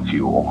low on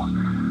fuel.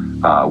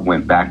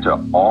 Went back to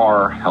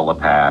our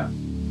helipad,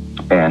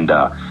 and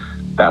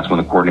that's when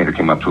the coordinator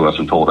came up to us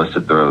and told us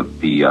that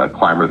the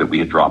climber that we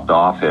had dropped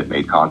off had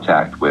made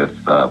contact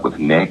with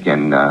Nick,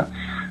 and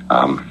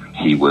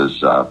he was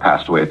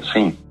passed away at the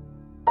scene.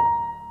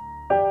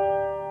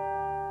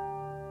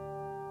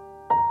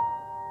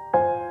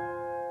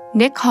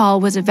 Nick Hall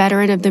was a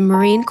veteran of the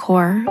Marine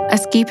Corps, a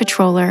ski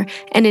patroller,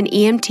 and an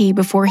EMT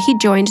before he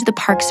joined the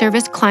Park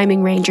Service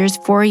Climbing Rangers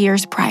 4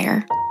 years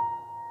prior.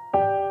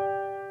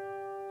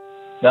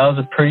 That was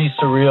a pretty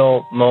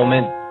surreal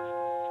moment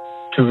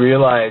to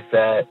realize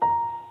that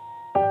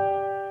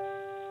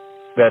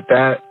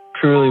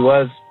truly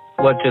was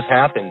what just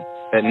happened.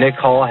 That Nick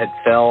Hall had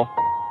fell.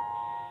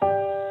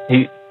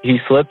 He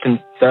slipped and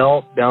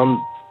fell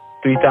down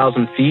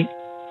 3,000 feet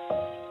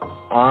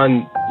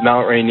on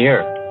Mount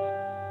Rainier.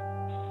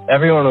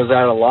 Everyone was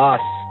at a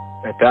loss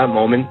at that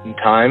moment in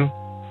time.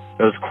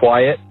 It was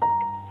quiet.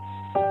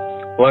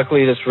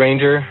 Luckily, this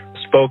ranger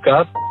spoke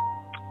up,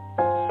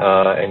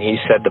 and he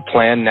said the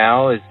plan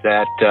now is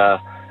that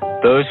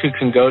those who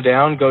can go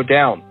down, go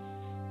down.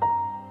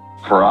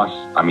 For us,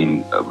 I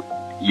mean,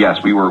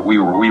 yes, we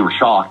were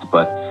shocked,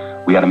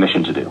 but we had a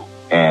mission to do,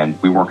 and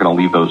we weren't going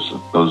to leave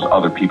those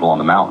other people on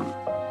the mountain.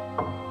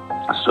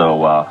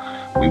 So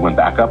we went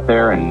back up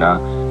there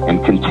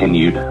and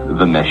continued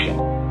the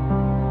mission.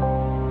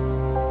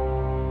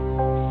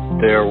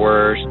 There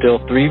were still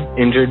 3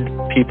 injured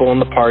people in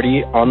the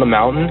party on the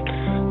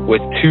mountain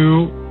with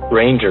 2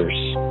 rangers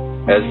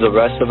as the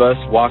rest of us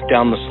walked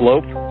down the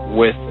slope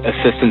with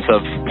assistance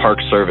of Park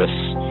Service.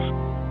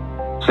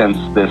 Since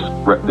this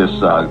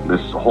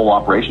whole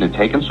operation had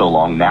taken so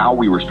long, now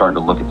we were starting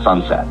to look at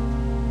sunset.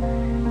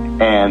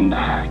 And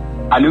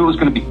I knew it was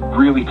going to be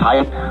really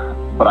tight,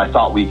 but I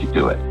thought we could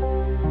do it.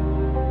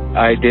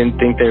 I didn't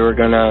think they were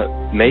going to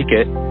make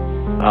it,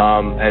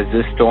 as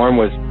this storm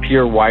was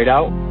pure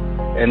whiteout.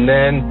 And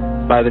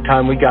then by the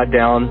time we got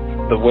down,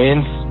 the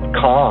winds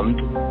calmed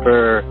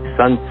for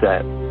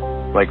sunset,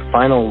 like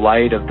final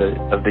light of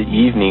the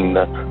evening,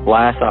 the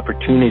last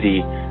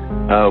opportunity.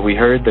 We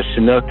heard the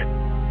Chinook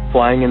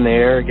flying in the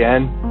air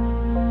again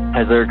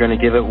as they were going to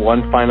give it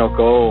one final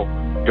go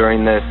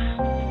during this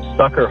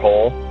sucker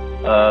hole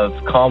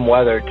of calm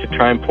weather to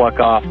try and pluck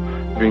off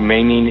the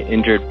remaining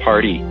injured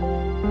party.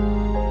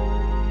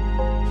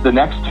 The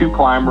next 2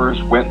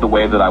 climbers went the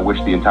way that I wish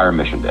the entire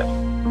mission did.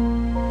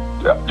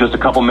 Just a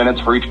couple minutes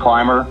for each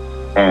climber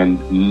and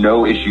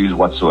no issues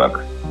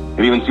whatsoever.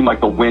 It even seemed like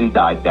the wind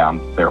died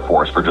down there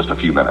for us for just a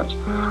few minutes.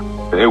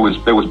 It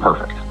was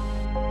perfect.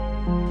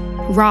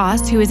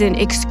 Ross, who is in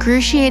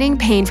excruciating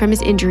pain from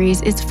his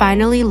injuries, is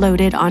finally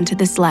loaded onto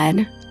the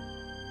sled.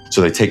 So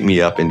they take me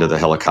up into the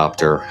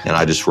helicopter, and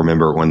I just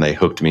remember when they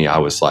hooked me, I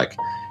was like,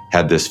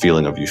 had this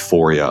feeling of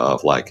euphoria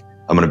of like,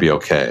 I'm gonna be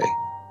okay.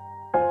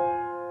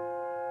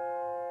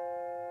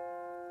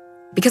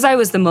 Because I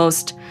was the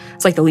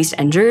least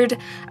injured,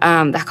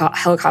 that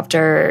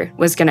helicopter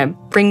was gonna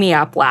bring me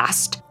up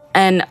last.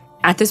 And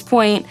at this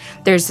point,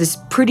 there's this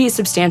pretty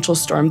substantial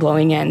storm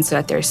blowing in, so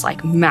that there's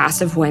like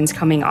massive winds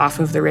coming off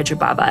of the ridge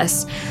above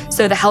us.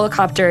 So the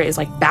helicopter is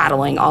like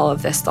battling all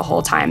of this the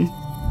whole time.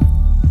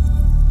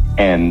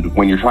 And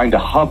when you're trying to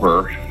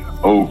hover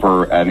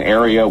over an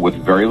area with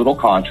very little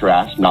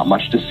contrast, not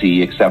much to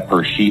see except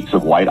for sheets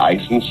of white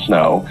ice and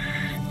snow,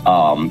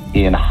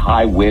 in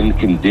high wind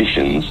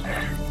conditions,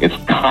 it's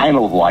kind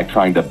of like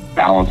trying to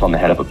balance on the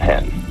head of a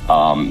pin.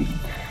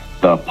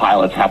 The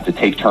pilots have to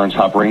take turns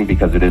hovering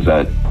because it is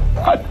a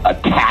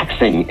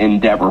taxing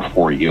endeavor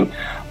for you.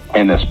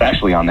 And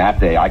especially on that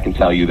day, I can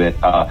tell you that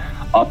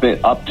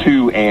up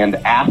to and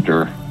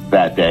after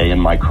that day in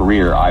my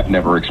career, I've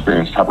never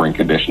experienced hovering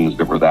conditions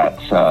that were that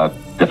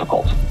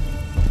difficult.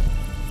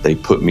 They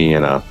put me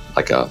in a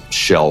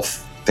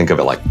shelf. Think of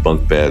it like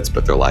bunk beds,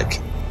 but they're like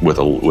with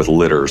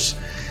litters.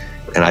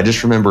 And I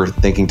just remember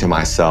thinking to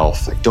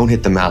myself, like, don't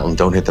hit the mountain,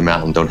 don't hit the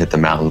mountain, don't hit the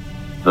mountain.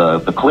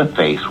 The cliff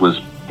face was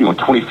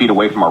 20 feet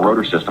away from our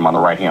rotor system on the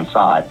right-hand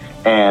side.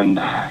 And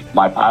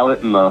my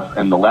pilot in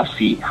the left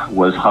seat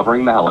was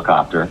hovering the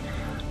helicopter.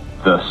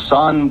 The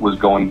sun was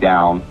going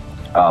down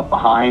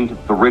behind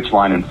the ridge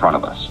line in front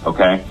of us,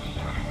 okay?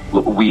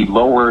 We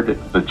lowered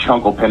the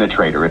chungle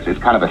penetrator. It's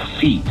kind of a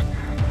seat.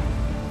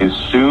 As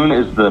soon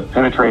as the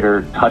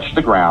penetrator touched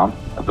the ground,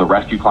 the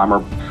rescue climber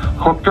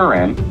hooked her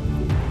in,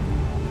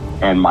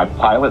 and my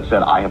pilot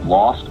said, I have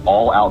lost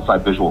all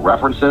outside visual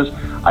references.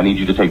 I need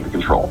you to take the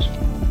controls.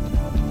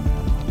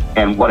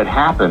 And what had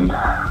happened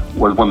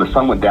was when the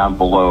sun went down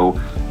below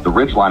the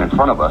ridge line in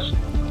front of us,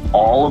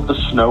 all of the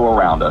snow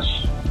around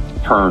us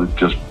turned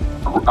just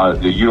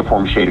the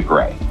uniform shade of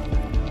gray.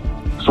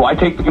 So I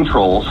take the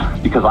controls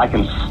because I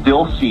can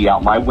still see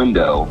out my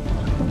window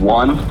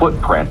one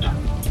footprint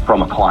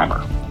from a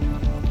climber.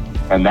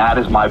 And that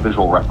is my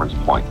visual reference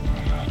point.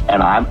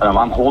 And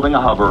I'm holding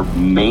a hover,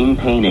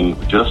 maintaining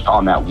just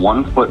on that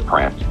one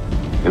footprint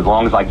as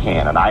long as I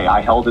can. And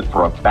I held it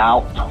for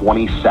about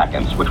 20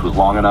 seconds, which was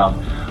long enough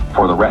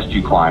for the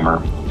rescue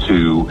climber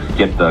to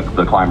get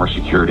the climber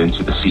secured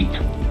into the seat.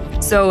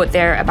 So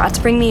they're about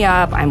to bring me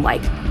up. I'm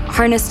like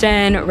harnessed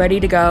in, ready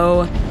to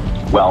go.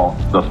 Well,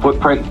 the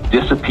footprint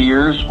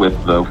disappears with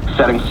the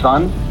setting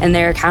sun. And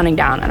they're counting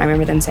down. And I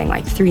remember them saying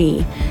like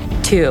 3,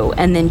 2,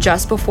 and then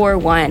just before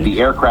 1.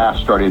 The aircraft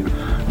started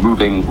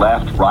moving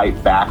left,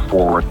 right, back,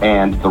 forward.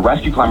 And the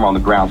rescue climber on the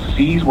ground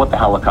sees what the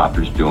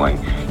helicopter's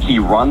doing. He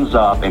runs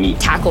up and he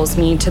tackles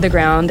me to the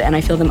ground, and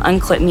I feel them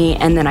unclip me.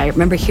 And then I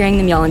remember hearing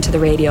them yell into the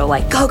radio,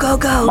 like, go, go,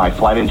 go. My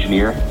flight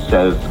engineer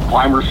says,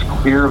 climbers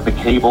clear of the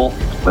cable.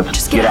 Let's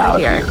just get out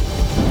of here.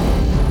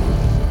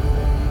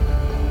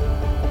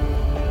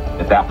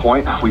 At that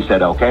point, we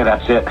said, okay,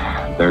 that's it.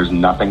 There's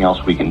nothing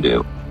else we can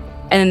do.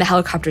 And then the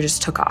helicopter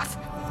just took off.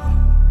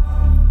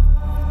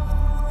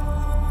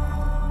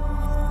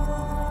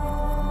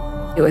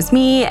 It was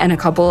me and a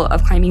couple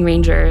of climbing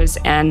rangers,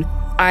 and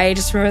I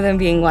just remember them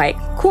being like,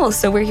 cool,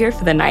 so we're here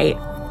for the night.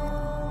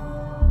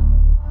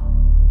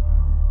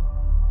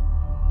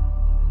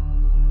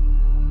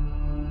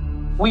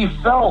 We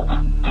felt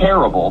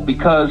terrible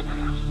because,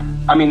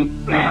 I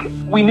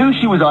mean, we knew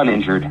she was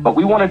uninjured, but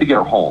we wanted to get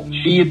her home.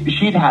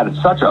 She'd had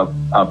such a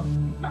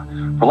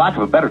for lack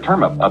of a better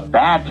term, a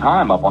bad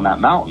time up on that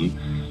mountain.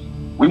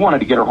 We wanted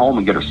to get her home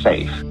and get her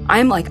safe.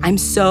 I'm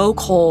so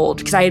cold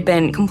because I'd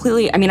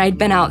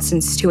been out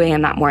since 2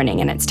 a.m. that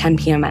morning, and it's 10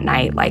 p.m. at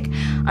night. Like,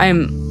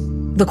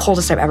 I'm the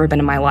coldest I've ever been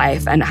in my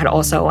life, and had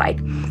also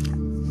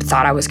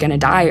thought I was going to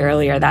die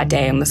earlier that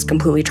day and was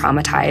completely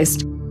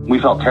traumatized. We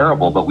felt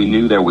terrible, but we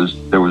knew there was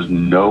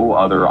no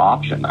other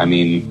option. I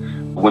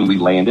mean, when we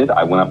landed,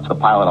 I went up to the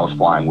pilot I was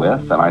flying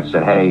with, and I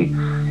said, hey,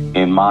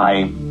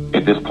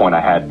 at this point, I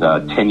had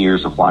 10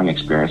 years of flying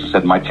experience. I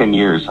said, my 10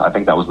 years, I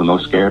think that was the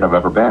most scared I've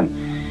ever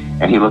been.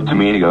 And he looked to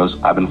me and he goes,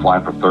 I've been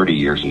flying for 30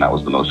 years, and that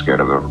was the most scared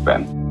I've ever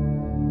been.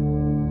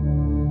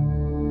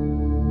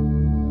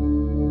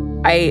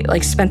 I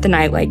spent the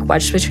night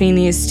wedged between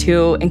these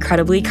two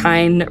incredibly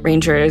kind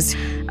rangers.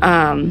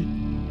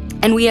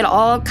 And we had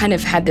all kind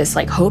of had this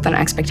hope and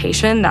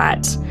expectation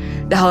that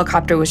the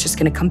helicopter was just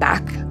going to come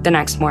back the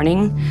next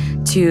morning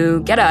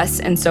to get us.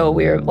 And so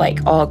we were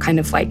all kind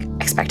of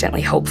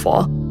expectantly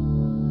hopeful.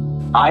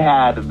 I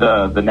had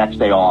the next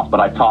day off, but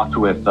I talked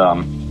with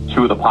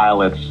 2 of the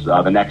pilots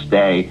the next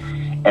day,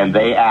 and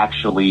they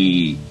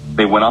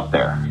went up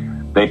there.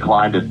 They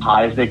climbed as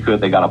high as they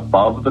could. They got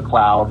above the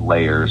cloud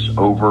layers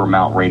over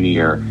Mount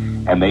Rainier,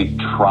 and they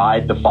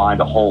tried to find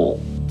a hole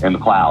in the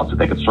clouds that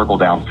they could circle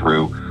down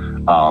through,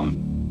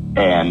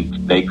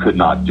 and they could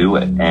not do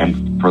it.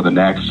 And for the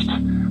next,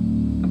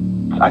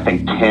 I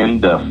think,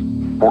 10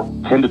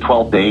 to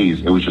 12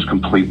 days, it was just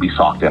completely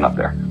socked in up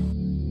there.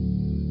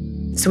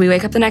 So we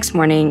wake up the next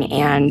morning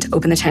and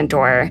open the tent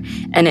door,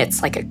 and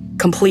it's a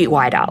complete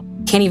whiteout.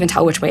 Can't even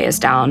tell which way is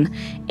down.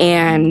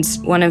 And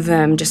one of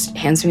them just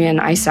hands me an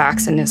ice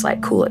axe and is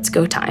like, cool, it's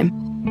go time.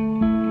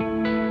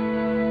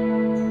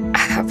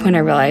 At that point, I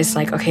realized,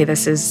 okay,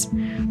 this is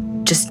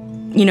just,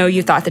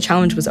 you thought the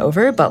challenge was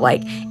over, but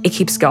it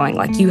keeps going.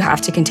 You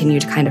have to continue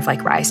to kind of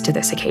rise to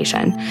this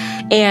occasion.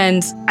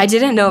 And I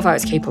didn't know if I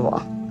was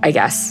capable, I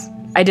guess.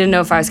 I didn't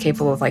know if I was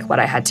capable of what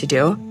I had to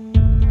do.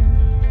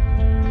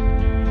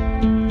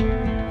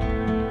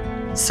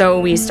 So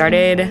we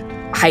started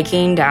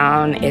hiking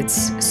down.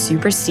 It's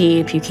super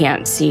steep. You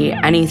can't see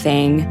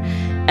anything.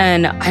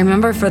 And I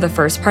remember for the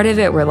first part of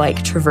it, we're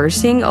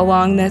traversing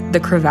along the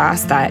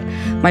crevasse that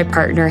my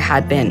partner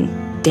had been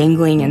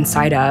dangling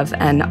inside of.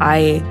 And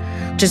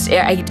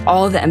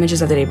all of the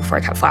images of the day before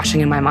kept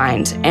flashing in my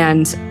mind.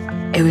 And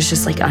it was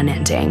just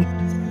unending.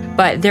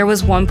 But there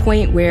was one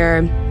point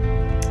where,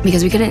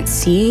 because we couldn't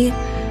see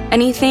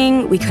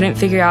anything, we couldn't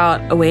figure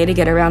out a way to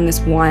get around this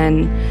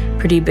one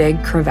pretty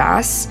big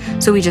crevasse.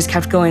 So we just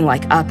kept going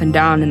up and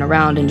down and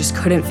around and just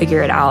couldn't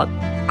figure it out.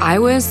 I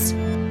was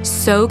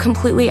so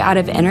completely out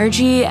of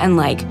energy and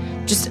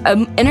just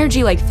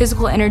energy,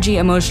 physical energy,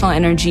 emotional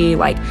energy,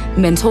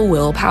 mental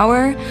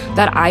willpower,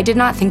 that I did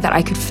not think that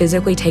I could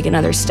physically take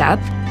another step.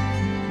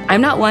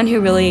 I'm not one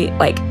who really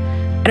I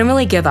don't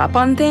really give up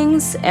on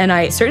things, and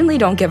I certainly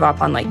don't give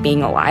up on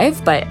being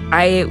alive, but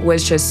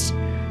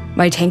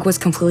my tank was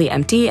completely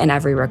empty in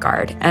every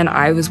regard, and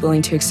I was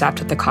willing to accept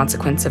that the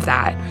consequence of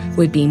that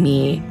would be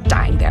me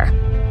dying. there.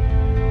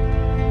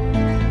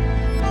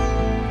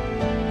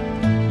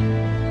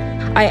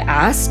 I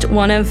asked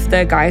one of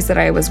the guys that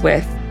I was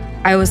with,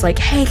 I was like,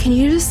 hey, can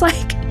you just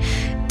like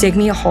dig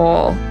me a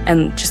hole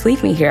and just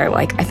leave me here?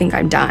 Like, I think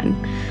I'm done.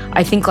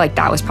 I think like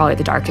that was probably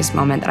the darkest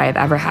moment that I've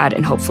ever had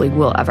and hopefully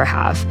will ever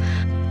have.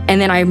 And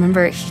then I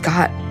remember he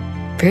got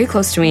very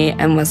close to me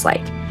and was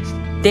like,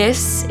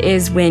 this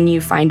is when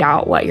you find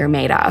out what you're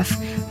made of.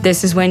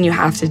 This is when you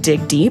have to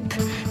dig deep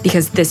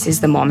because this is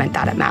the moment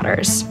that it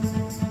matters.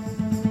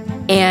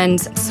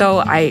 And so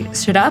I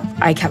stood up,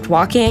 I kept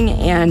walking,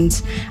 and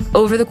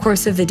over the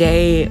course of the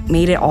day,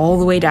 made it all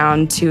the way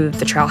down to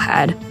the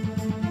trailhead.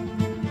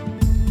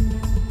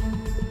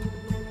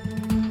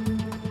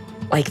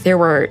 Like, there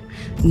were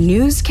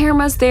news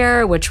cameras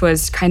there, which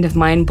was kind of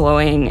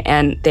mind-blowing,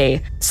 and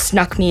they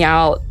snuck me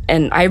out.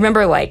 And I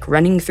remember, like,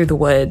 running through the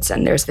woods,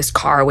 and there's this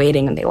car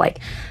waiting, and they, like,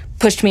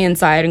 pushed me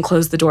inside and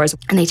closed the doors.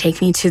 And they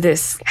take me to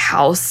this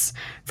house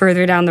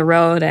further down the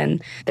road,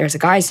 and there's a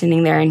guy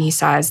sitting there, and he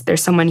says,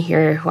 there's someone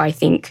here who I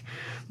think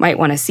might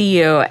want to see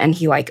you. And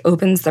he, like,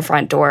 opens the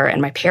front door,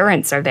 and my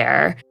parents are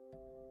there.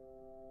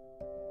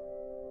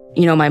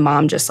 You know, my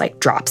mom just, like,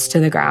 drops to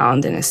the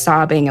ground and is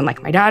sobbing, and,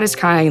 like, my dad is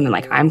crying, and then,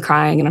 like, I'm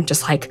crying, and I'm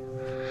just like,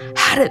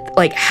 how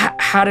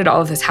did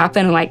all of this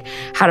happen? And, like,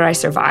 how did I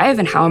survive?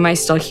 And how am I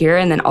still here?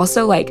 And then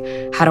also, like,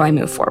 how do I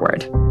move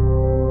forward?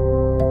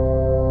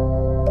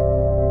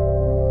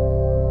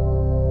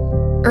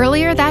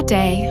 Earlier that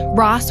day,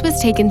 Ross was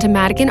taken to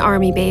Madigan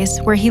Army Base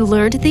where he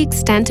learned the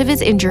extent of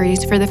his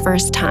injuries for the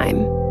first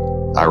time.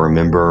 I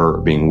remember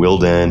being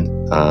wheeled in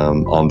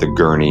on the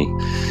gurney,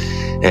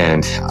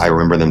 and I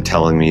remember them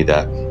telling me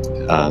that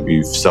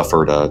you've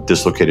suffered a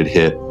dislocated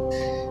hip,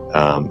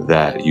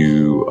 that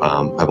you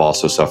have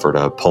also suffered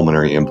a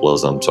pulmonary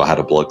embolism. So I had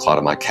a blood clot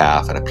in my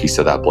calf, and a piece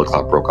of that blood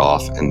clot broke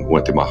off and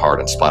went through my heart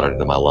and splattered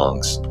into my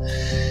lungs.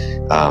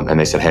 And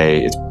they said,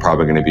 hey, it's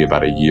probably going to be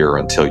about a year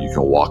until you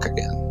can walk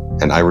again.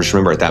 And I just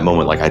remember at that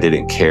moment, like, I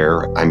didn't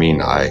care. I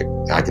mean, I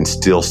can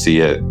still see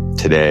it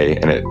today,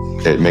 and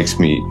it makes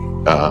me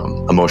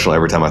emotional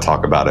every time I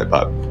talk about it.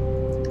 But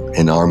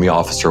an Army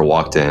officer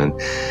walked in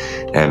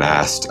and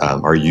asked,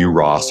 are you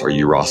Ross? Are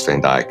you Ross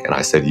Van Dyke? And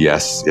I said,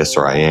 yes,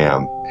 sir, I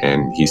am.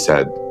 And he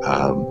said,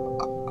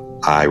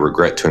 I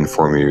regret to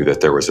inform you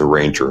that there was a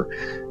Ranger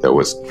that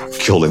was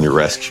killed in your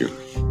rescue.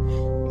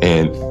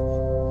 And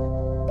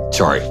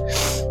sorry.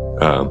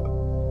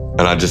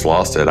 And I just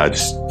lost it. I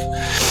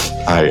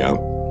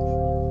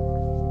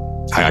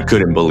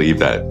couldn't believe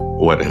that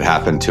what had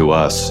happened to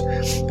us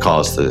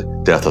caused the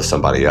death of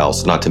somebody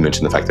else, not to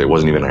mention the fact that it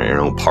wasn't even our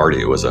own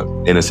party. It was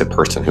an innocent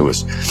person who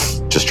was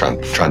just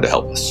trying to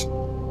help us.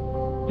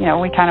 You know,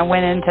 we kind of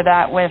went into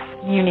that with,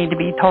 you need to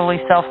be totally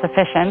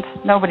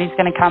self-sufficient. Nobody's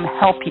going to come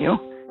help you.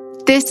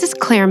 This is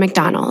Claire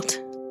McDonald.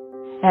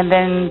 And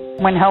then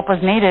when help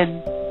was needed,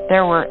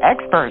 there were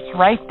experts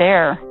right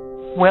there,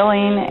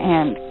 willing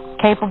and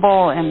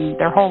capable, and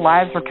their whole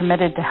lives were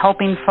committed to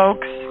helping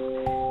folks.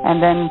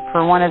 And then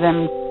for one of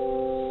them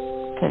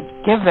to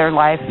give their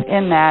life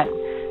in that,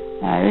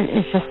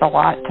 it's just a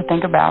lot to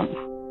think about.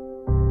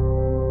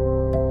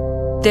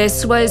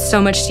 This was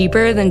so much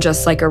deeper than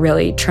just like a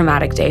really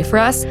traumatic day for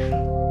us.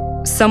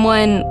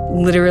 Someone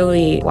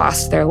literally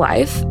lost their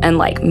life and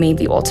like made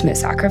the ultimate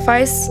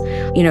sacrifice,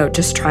 you know,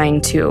 just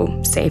trying to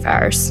save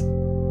ours.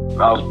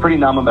 I was pretty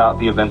numb about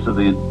the events of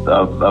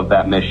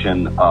that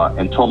mission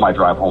until my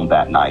drive home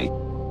that night.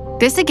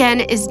 This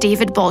again is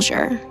David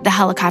Bolger, the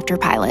helicopter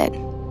pilot.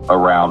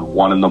 Around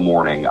 1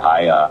 a.m,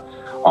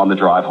 on the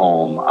drive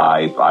home,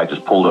 I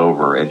just pulled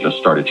over and just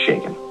started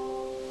shaking.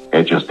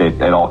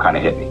 It all kind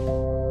of hit me.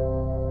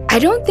 I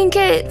don't think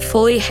it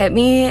fully hit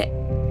me.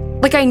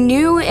 Like, I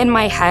knew in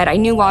my head, I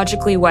knew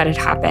logically what had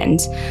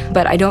happened,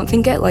 but I don't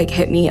think it like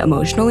hit me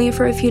emotionally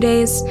for a few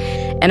days.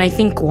 And I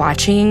think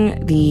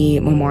watching the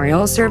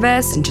memorial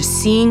service and just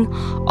seeing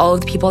all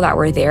of the people that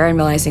were there and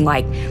realizing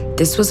like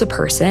this was a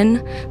person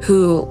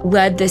who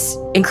led this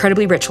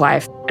incredibly rich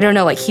life. I don't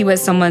know, like he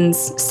was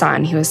someone's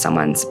son, he was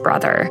someone's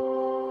brother.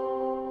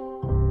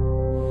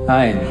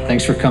 Hi,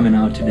 thanks for coming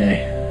out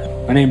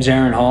today. My name's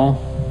Aaron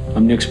Hall.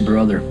 I'm Nick's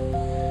brother.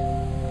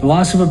 The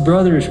loss of a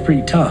brother is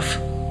pretty tough.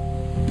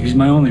 He's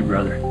my only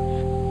brother.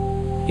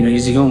 You know,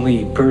 he's the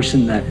only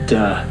person that,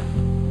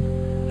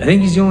 I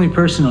think he's the only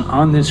person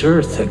on this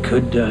earth that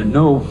could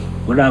know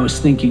what I was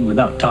thinking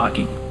without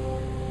talking.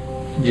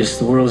 Just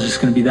the world's just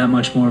gonna be that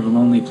much more of a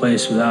lonely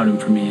place without him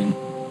for me, and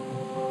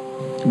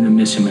I'm gonna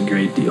miss him a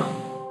great deal.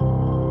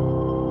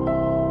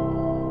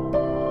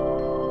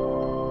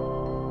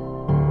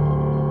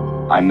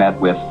 I met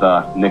with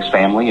Nick's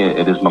family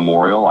at his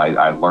memorial.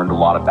 I learned a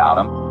lot about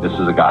him. This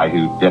is a guy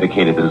who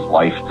dedicated his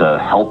life to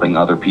helping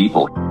other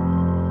people.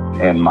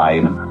 And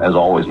as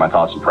always, my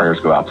thoughts and prayers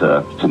go out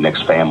to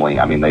Nick's family.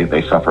 I mean,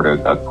 they suffered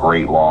a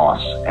great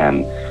loss,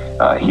 and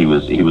he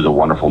was a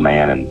wonderful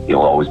man, and he'll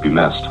always be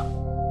missed.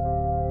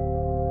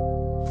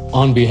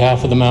 On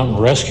behalf of the Mountain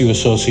Rescue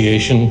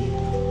Association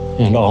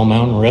and all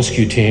mountain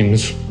rescue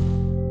teams,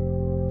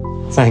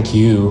 thank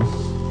you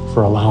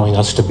for allowing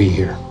us to be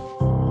here.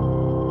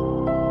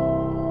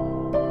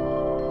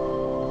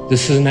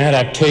 This is an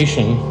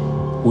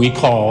adaptation we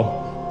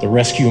call the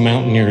Rescue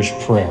Mountaineer's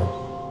Prayer.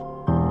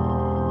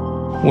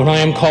 When I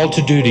am called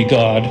to duty,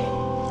 God,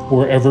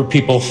 wherever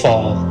people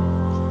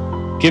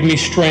fall, give me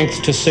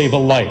strength to save a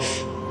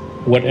life,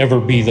 whatever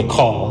be the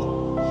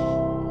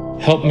call.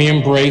 Help me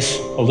embrace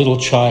a little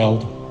child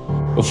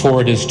before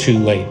it is too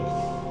late,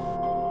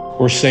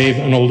 or save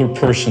an older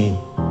person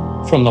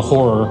from the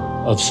horror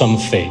of some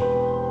fate.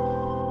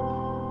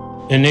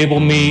 Enable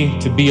me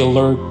to be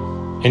alert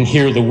and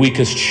hear the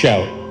weakest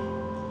shout,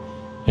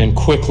 and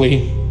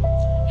quickly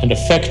and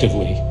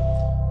effectively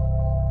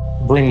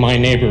bring my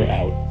neighbor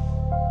out.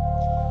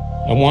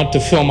 I want to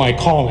fill my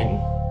calling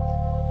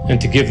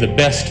and to give the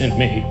best in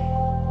me,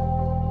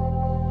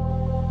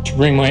 to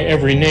bring my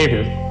every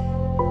neighbor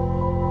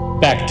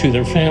back to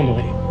their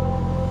family.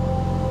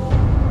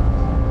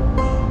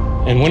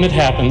 And when it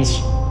happens,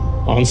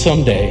 on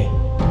some day,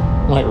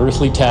 my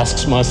earthly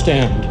tasks must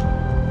end.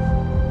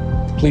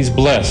 Please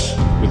bless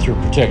with your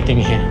protecting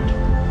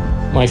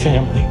hand my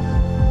family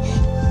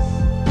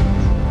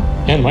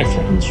and my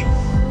friends.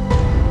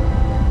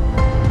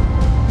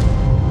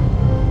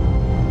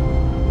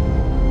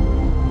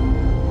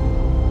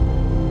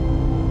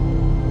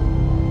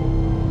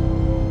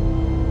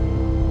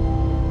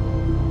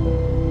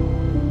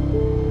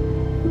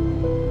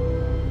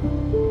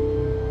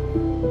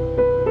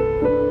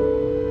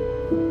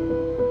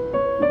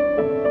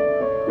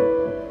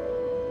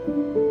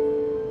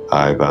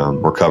 I've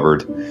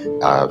recovered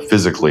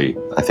physically.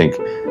 I think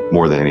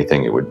more than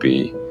anything, it would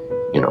be,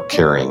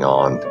 carrying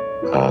on.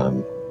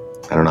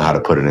 I don't know how to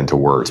put it into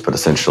words, but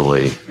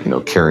essentially,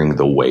 carrying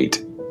the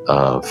weight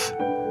of,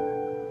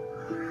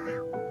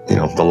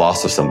 the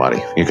loss of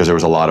somebody. Because there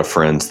was a lot of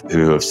friends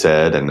who have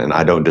said, and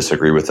I don't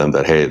disagree with them,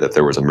 that, hey, that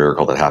there was a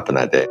miracle that happened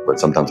that day. But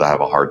sometimes I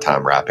have a hard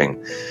time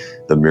wrapping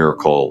the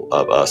miracle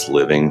of us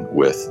living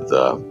with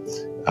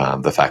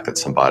the fact that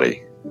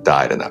somebody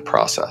died in that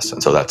process.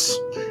 And so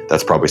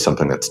that's probably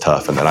something that's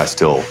tough and that I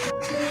still,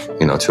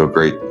 to a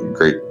great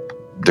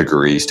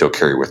degree, still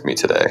carry with me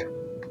today.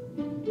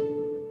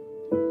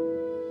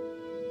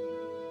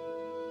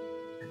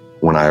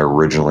 When I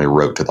originally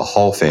wrote to the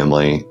Hall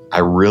family, I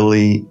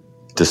really,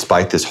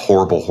 despite this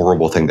horrible,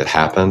 horrible thing that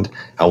happened,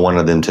 I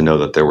wanted them to know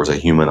that there was a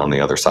human on the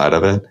other side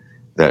of it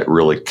that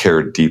really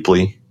cared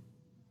deeply.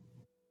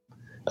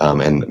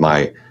 And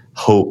my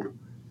hope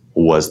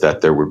was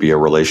that there would be a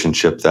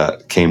relationship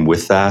that came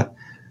with that.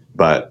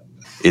 But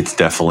it's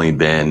definitely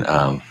been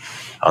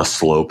a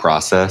slow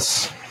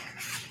process.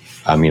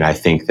 I mean, I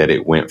think that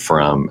it went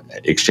from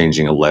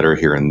exchanging a letter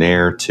here and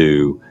there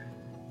to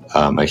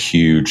a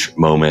huge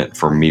moment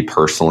for me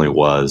personally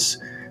was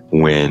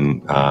when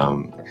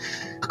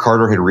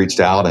Carter had reached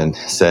out and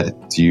said,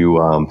 "Do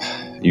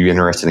you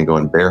interested in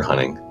going bear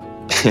hunting?"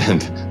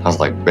 And I was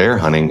like, "Bear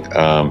hunting?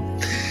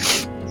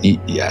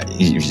 Yeah,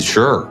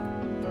 sure."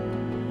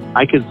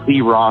 I could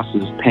see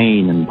Ross's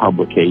pain in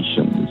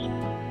publications.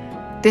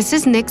 This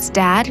is Nick's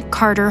dad,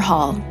 Carter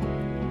Hall.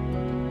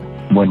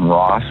 When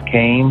Ross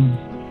came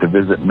to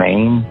visit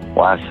Maine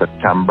last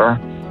September,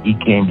 he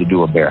came to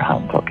do a bear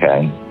hunt,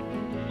 okay?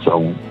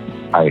 So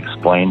I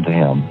explained to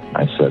him,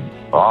 I said,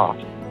 "Ross,"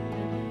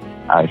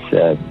 I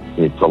said,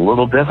 "it's a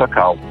little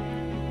difficult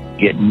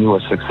getting you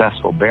a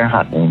successful bear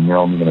hunt and you're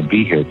only going to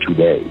be here 2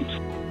 days."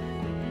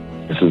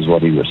 This is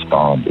what he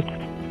responded.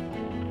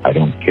 "I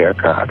don't care,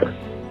 Carter.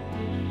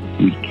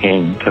 We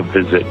came to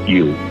visit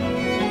you."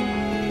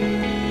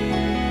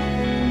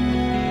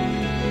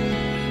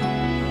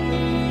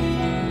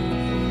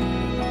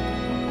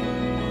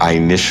 I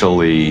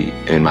initially,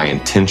 and my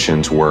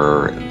intentions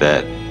were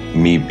that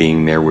me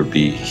being there would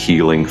be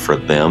healing for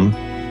them.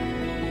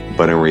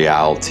 But in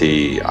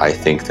reality, I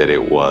think that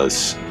it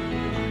was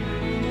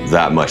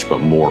that much, but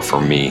more for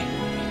me.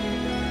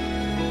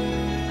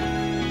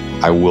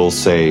 I will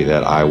say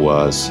that I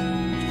was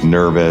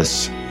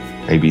nervous,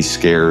 maybe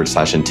scared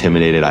 /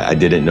 intimidated. I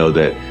didn't know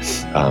that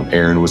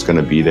Aaron was going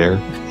to be there.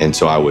 And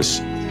so I was,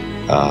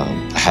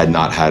 had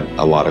not had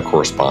a lot of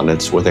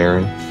correspondence with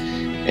Aaron.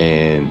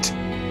 And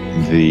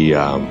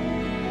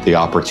the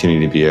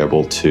opportunity to be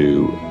able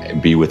to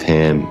be with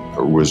him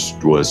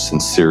was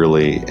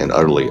sincerely and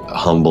utterly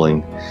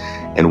humbling,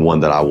 and one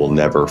that I will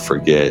never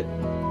forget.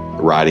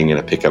 Riding in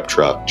a pickup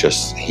truck,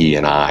 just he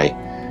and I,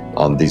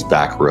 on these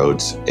back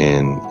roads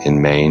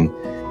in Maine,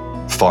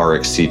 far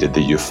exceeded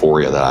the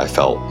euphoria that I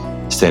felt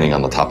standing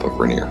on the top of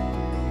Rainier.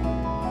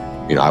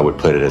 I would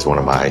put it as one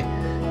of my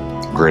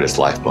greatest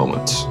life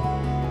moments.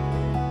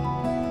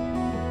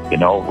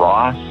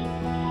 Ross,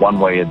 one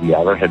way or the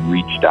other, had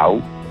reached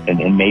out,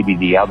 and maybe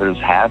the others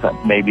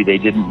haven't. Maybe they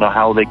didn't know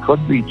how they could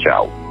reach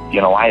out.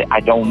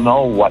 I don't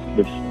know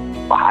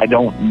I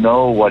don't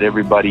know what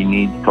everybody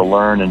needs to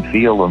learn and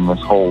feel in this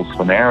whole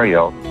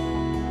scenario.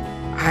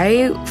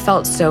 I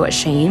felt so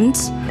ashamed.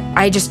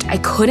 I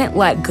couldn't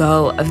let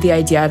go of the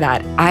idea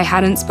that I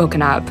hadn't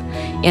spoken up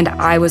and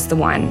I was the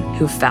one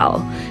who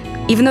fell.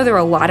 Even though there were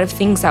a lot of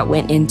things that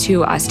went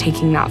into us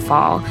taking that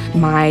fall,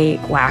 my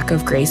lack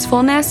of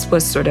gracefulness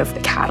was sort of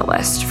the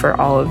catalyst for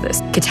all of this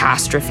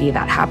catastrophe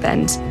that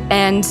happened.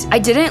 And I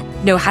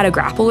didn't know how to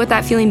grapple with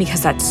that feeling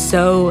because that's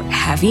so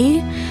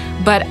heavy.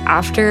 But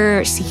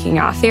after seeking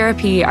out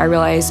therapy, I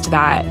realized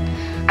that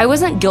I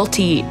wasn't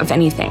guilty of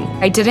anything.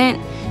 I didn't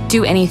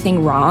do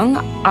anything wrong.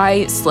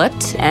 I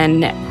slipped,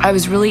 and I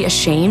was really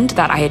ashamed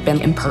that I had been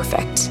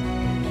imperfect.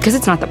 Because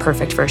it's not the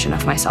perfect version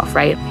of myself,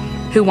 right?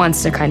 Who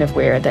wants to kind of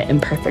wear the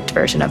imperfect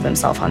version of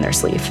themselves on their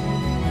sleeve?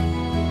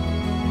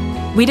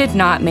 We did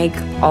not make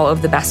all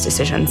of the best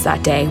decisions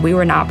that day. We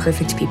were not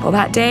perfect people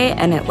that day,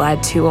 and it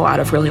led to a lot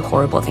of really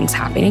horrible things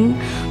happening.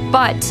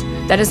 But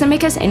that doesn't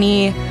make us and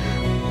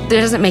that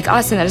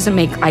doesn't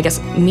make, I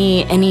guess,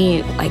 me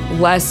any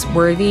less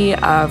worthy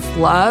of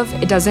love.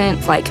 It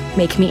doesn't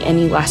make me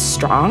any less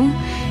strong.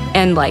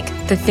 And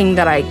the thing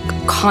that I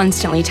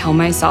constantly tell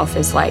myself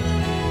is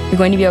you're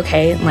going to be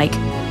okay,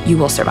 and you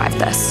will survive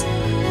this.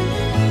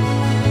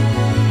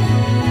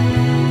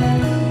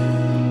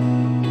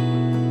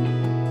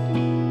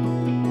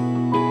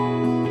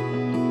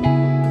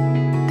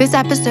 This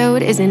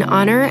episode is in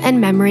honor and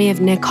memory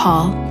of Nick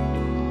Hall.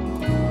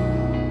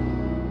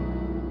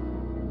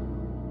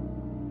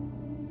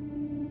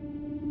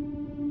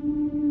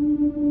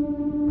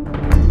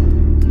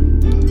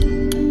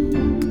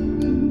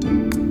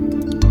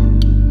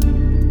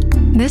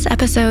 This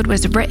episode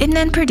was written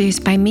and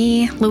produced by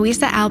me,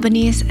 Louisa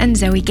Albanese, and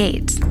Zoe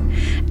Gates.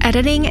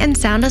 Editing and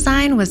sound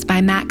design was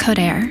by Matt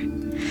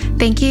Coder.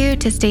 Thank you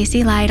to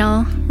Stacy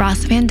Lytle,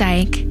 Ross Van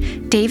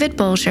Dyke, David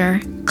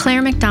Bolger,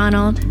 Claire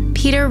McDonald,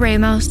 Peter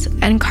Ramos,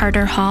 and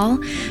Carter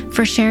Hall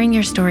for sharing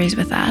your stories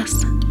with us.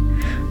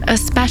 A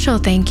special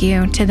thank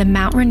you to the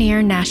Mount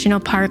Rainier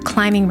National Park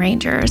Climbing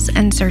Rangers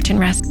and Search and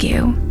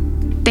Rescue.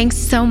 Thanks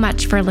so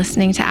much for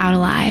listening to Out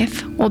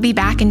Alive. We'll be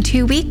back in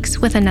 2 weeks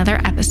with another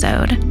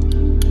episode.